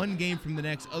know one game from the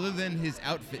next other than his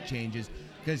outfit changes,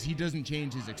 because he doesn't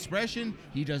change his expression,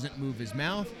 he doesn't move his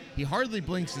mouth, he hardly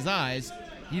blinks his eyes,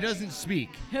 he doesn't speak.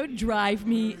 It would drive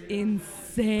me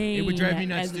insane. It would drive me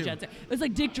nuts, as a too. Jets fan. It was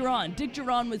like Dick Duran. Dick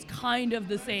Duran was kind of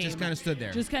the same. Just kind of stood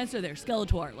there.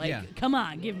 Skeletor. Like, come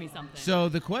on, give me something. So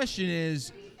the question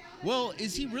is, well,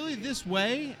 is he really this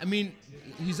way? I mean,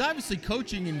 he's obviously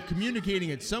coaching and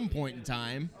communicating at some point in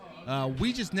time.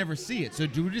 We just never see it. So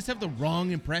do we just have the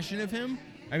wrong impression of him?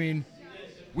 I mean,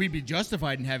 we'd be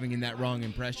justified in having that wrong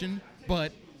impression,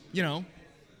 but,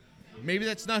 maybe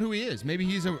that's not who he is. Maybe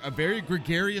he's a very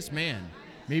gregarious man.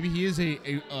 Maybe he is a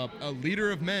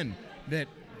leader of men that,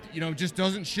 just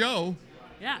doesn't show.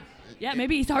 Yeah,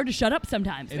 maybe he's hard to shut up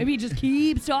sometimes. Maybe he just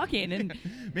keeps talking. And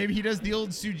maybe he does the old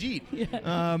Sujit.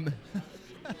 Yeah.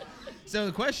 So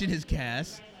the question is,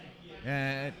 Cass,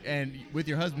 and with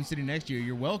your husband sitting next to you,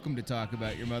 you're welcome to talk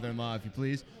about your mother-in-law, if you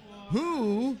please.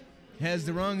 Who has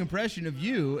the wrong impression of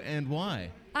you and why?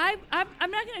 I'm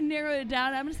not going to narrow it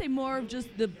down. I'm going to say more of just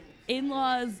the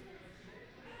in-laws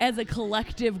as a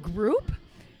collective group.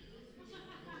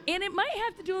 And it might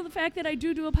have to do with the fact that I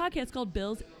do a podcast called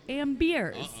Bills and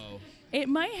Beers. Uh-oh. It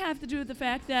might have to do with the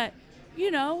fact that,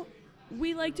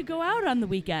 we like to go out on the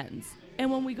weekends.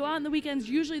 And when we go out on the weekends,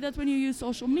 usually that's when you use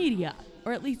social media.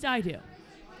 Or at least I do.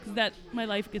 Because my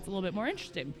life gets a little bit more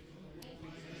interesting.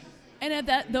 And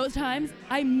at those times,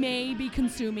 I may be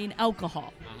consuming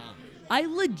alcohol. Uh-huh. I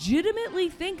legitimately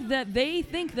think that they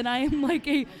think that I am like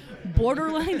a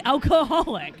borderline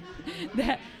alcoholic.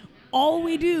 That all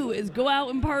we do is go out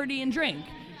and party and drink.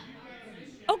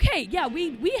 Okay, yeah,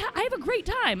 I have a great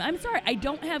time. I'm sorry, I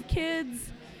don't have kids.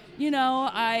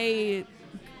 I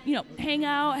hang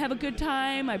out, have a good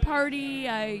time. I party.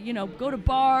 I go to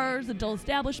bars, adult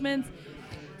establishments.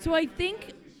 So I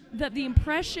think that the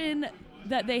impression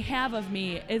that they have of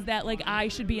me is that like I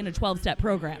should be in a 12-step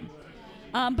program.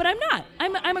 But I'm not.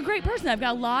 I'm a great person. I've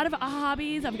got a lot of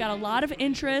hobbies. I've got a lot of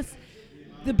interests.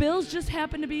 The Bills just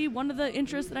happen to be one of the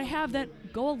interests that I have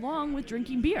that go along with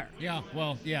drinking beer. Yeah,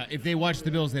 well, yeah. If they watch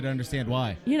the Bills, they'd understand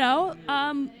why.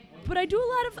 But I do a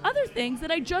lot of other things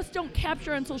that I just don't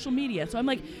capture on social media. So I'm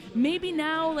like, maybe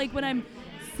now, like when I'm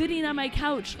sitting on my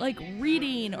couch, like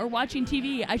reading or watching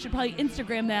TV. I should probably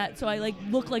Instagram that so I like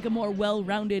look like a more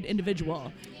well-rounded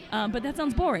individual. But that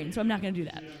sounds boring, so I'm not going to do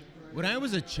that. When I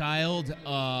was a child,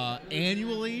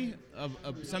 annually,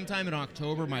 sometime in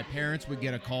October, my parents would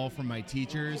get a call from my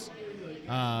teachers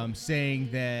saying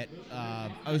that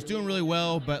I was doing really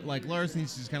well, but like Lars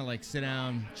needs to just kind of like sit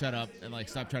down, shut up, and like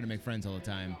stop trying to make friends all the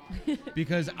time.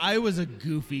 Because I was a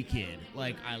goofy kid.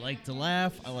 Like I like to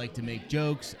laugh, I like to make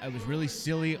jokes. I was really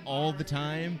silly all the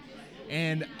time,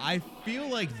 and I feel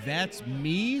like that's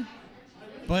me.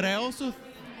 But I also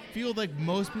feel like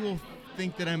most people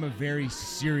think that I'm a very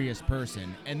serious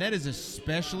person, and that is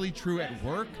especially true at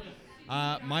work.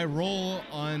 My role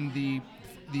on the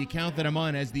account that I'm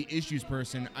on as the issues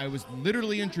person, I was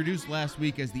literally introduced last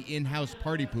week as the in-house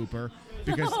party pooper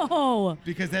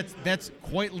because that's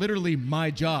quite literally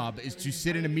my job, is to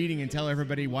sit in a meeting and tell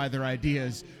everybody why their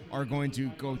ideas are going to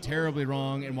go terribly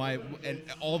wrong and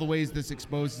all the ways this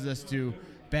exposes us to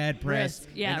bad press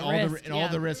all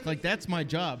the risk. Like that's my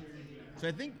job. So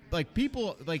I think like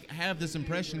people like have this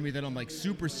impression of me that I'm like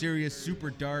super serious, super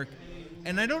dark.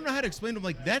 And I don't know how to explain to them,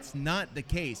 like, that's not the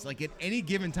case. Like, at any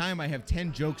given time, I have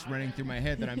 10 jokes running through my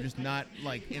head that I'm just not,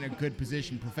 like, in a good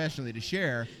position professionally to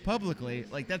share publicly.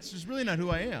 Like, that's just really not who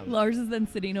I am. Lars is then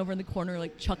sitting over in the corner,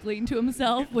 like, chuckling to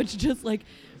himself, which just, like,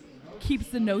 keeps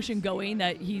the notion going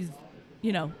that he's,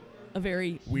 you know, a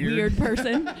very weird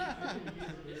person.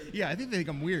 Yeah, I think they think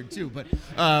I'm weird, too. But,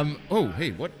 oh,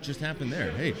 hey, what just happened there?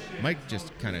 Hey, Mike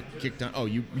just kind of kicked on. Oh,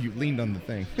 you leaned on the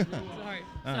thing. Sorry.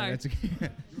 That's okay.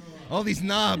 All these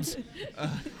knobs.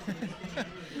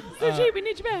 Suji, we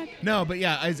need you back. No, but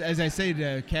yeah, as I say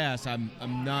to Cass, I'm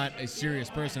not a serious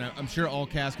person. I'm sure all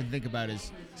Cass can think about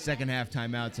is second half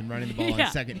timeouts and running the ball on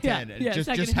second 10. Yeah,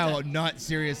 just how not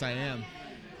serious I am.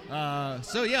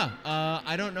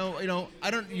 I don't know. You know,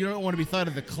 you don't want to be thought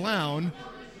of the clown.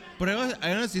 But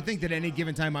I honestly think that at any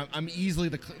given time, I'm easily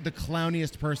the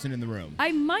clowniest person in the room.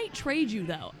 I might trade you,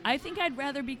 though. I think I'd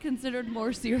rather be considered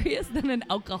more serious than an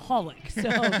alcoholic. So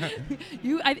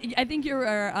I think you're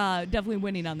definitely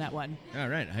winning on that one. All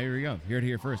right, here we go. Here to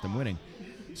hear first. I'm winning.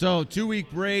 So 2-week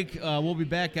break. We'll be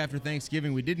back after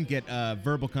Thanksgiving. We didn't get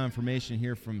verbal confirmation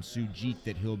here from Sujit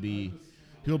that he'll be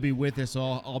with us.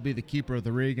 I'll be the keeper of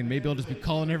the rig, and maybe I'll just be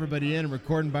calling everybody in and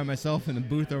recording by myself in the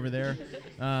booth over there.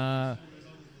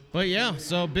 But yeah,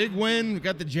 so big win. We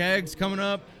got the Jags coming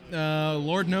up.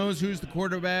 Lord knows who's the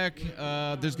quarterback.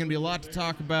 There's going to be a lot to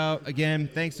talk about. Again,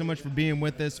 thanks so much for being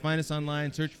with us. Find us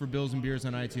online. Search for Bills and Beers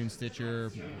on iTunes,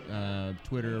 Stitcher,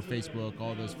 Twitter, Facebook,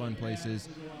 all those fun places.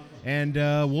 And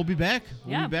we'll be back.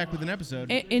 We'll be back with an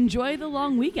episode. Enjoy the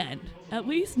long weekend. At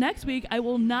least next week, I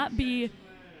will not be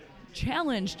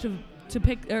challenged to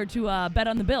pick or to bet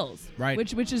on the Bills, right?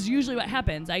 Which is usually what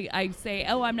happens. I say,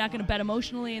 oh, I'm not going to bet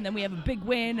emotionally, and then we have a big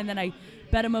win, and then I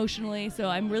bet emotionally. So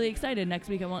I'm really excited. Next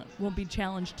week I won't be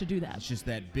challenged to do that. It's just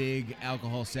that big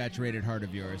alcohol-saturated heart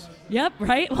of yours. Yep,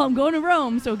 right. Well, I'm going to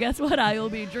Rome, so guess what? I will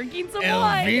be drinking some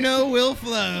wine. El vino will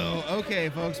flow. Okay,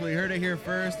 folks, we heard it here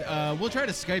first. We'll try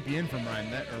to Skype you in from Rhyme.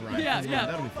 Yeah,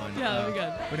 that'll be fun. Yeah, that'll be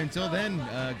good. But until then,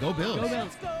 go Bills. Go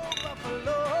Bills.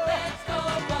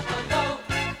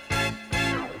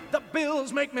 The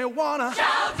Bills make me wanna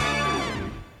shout.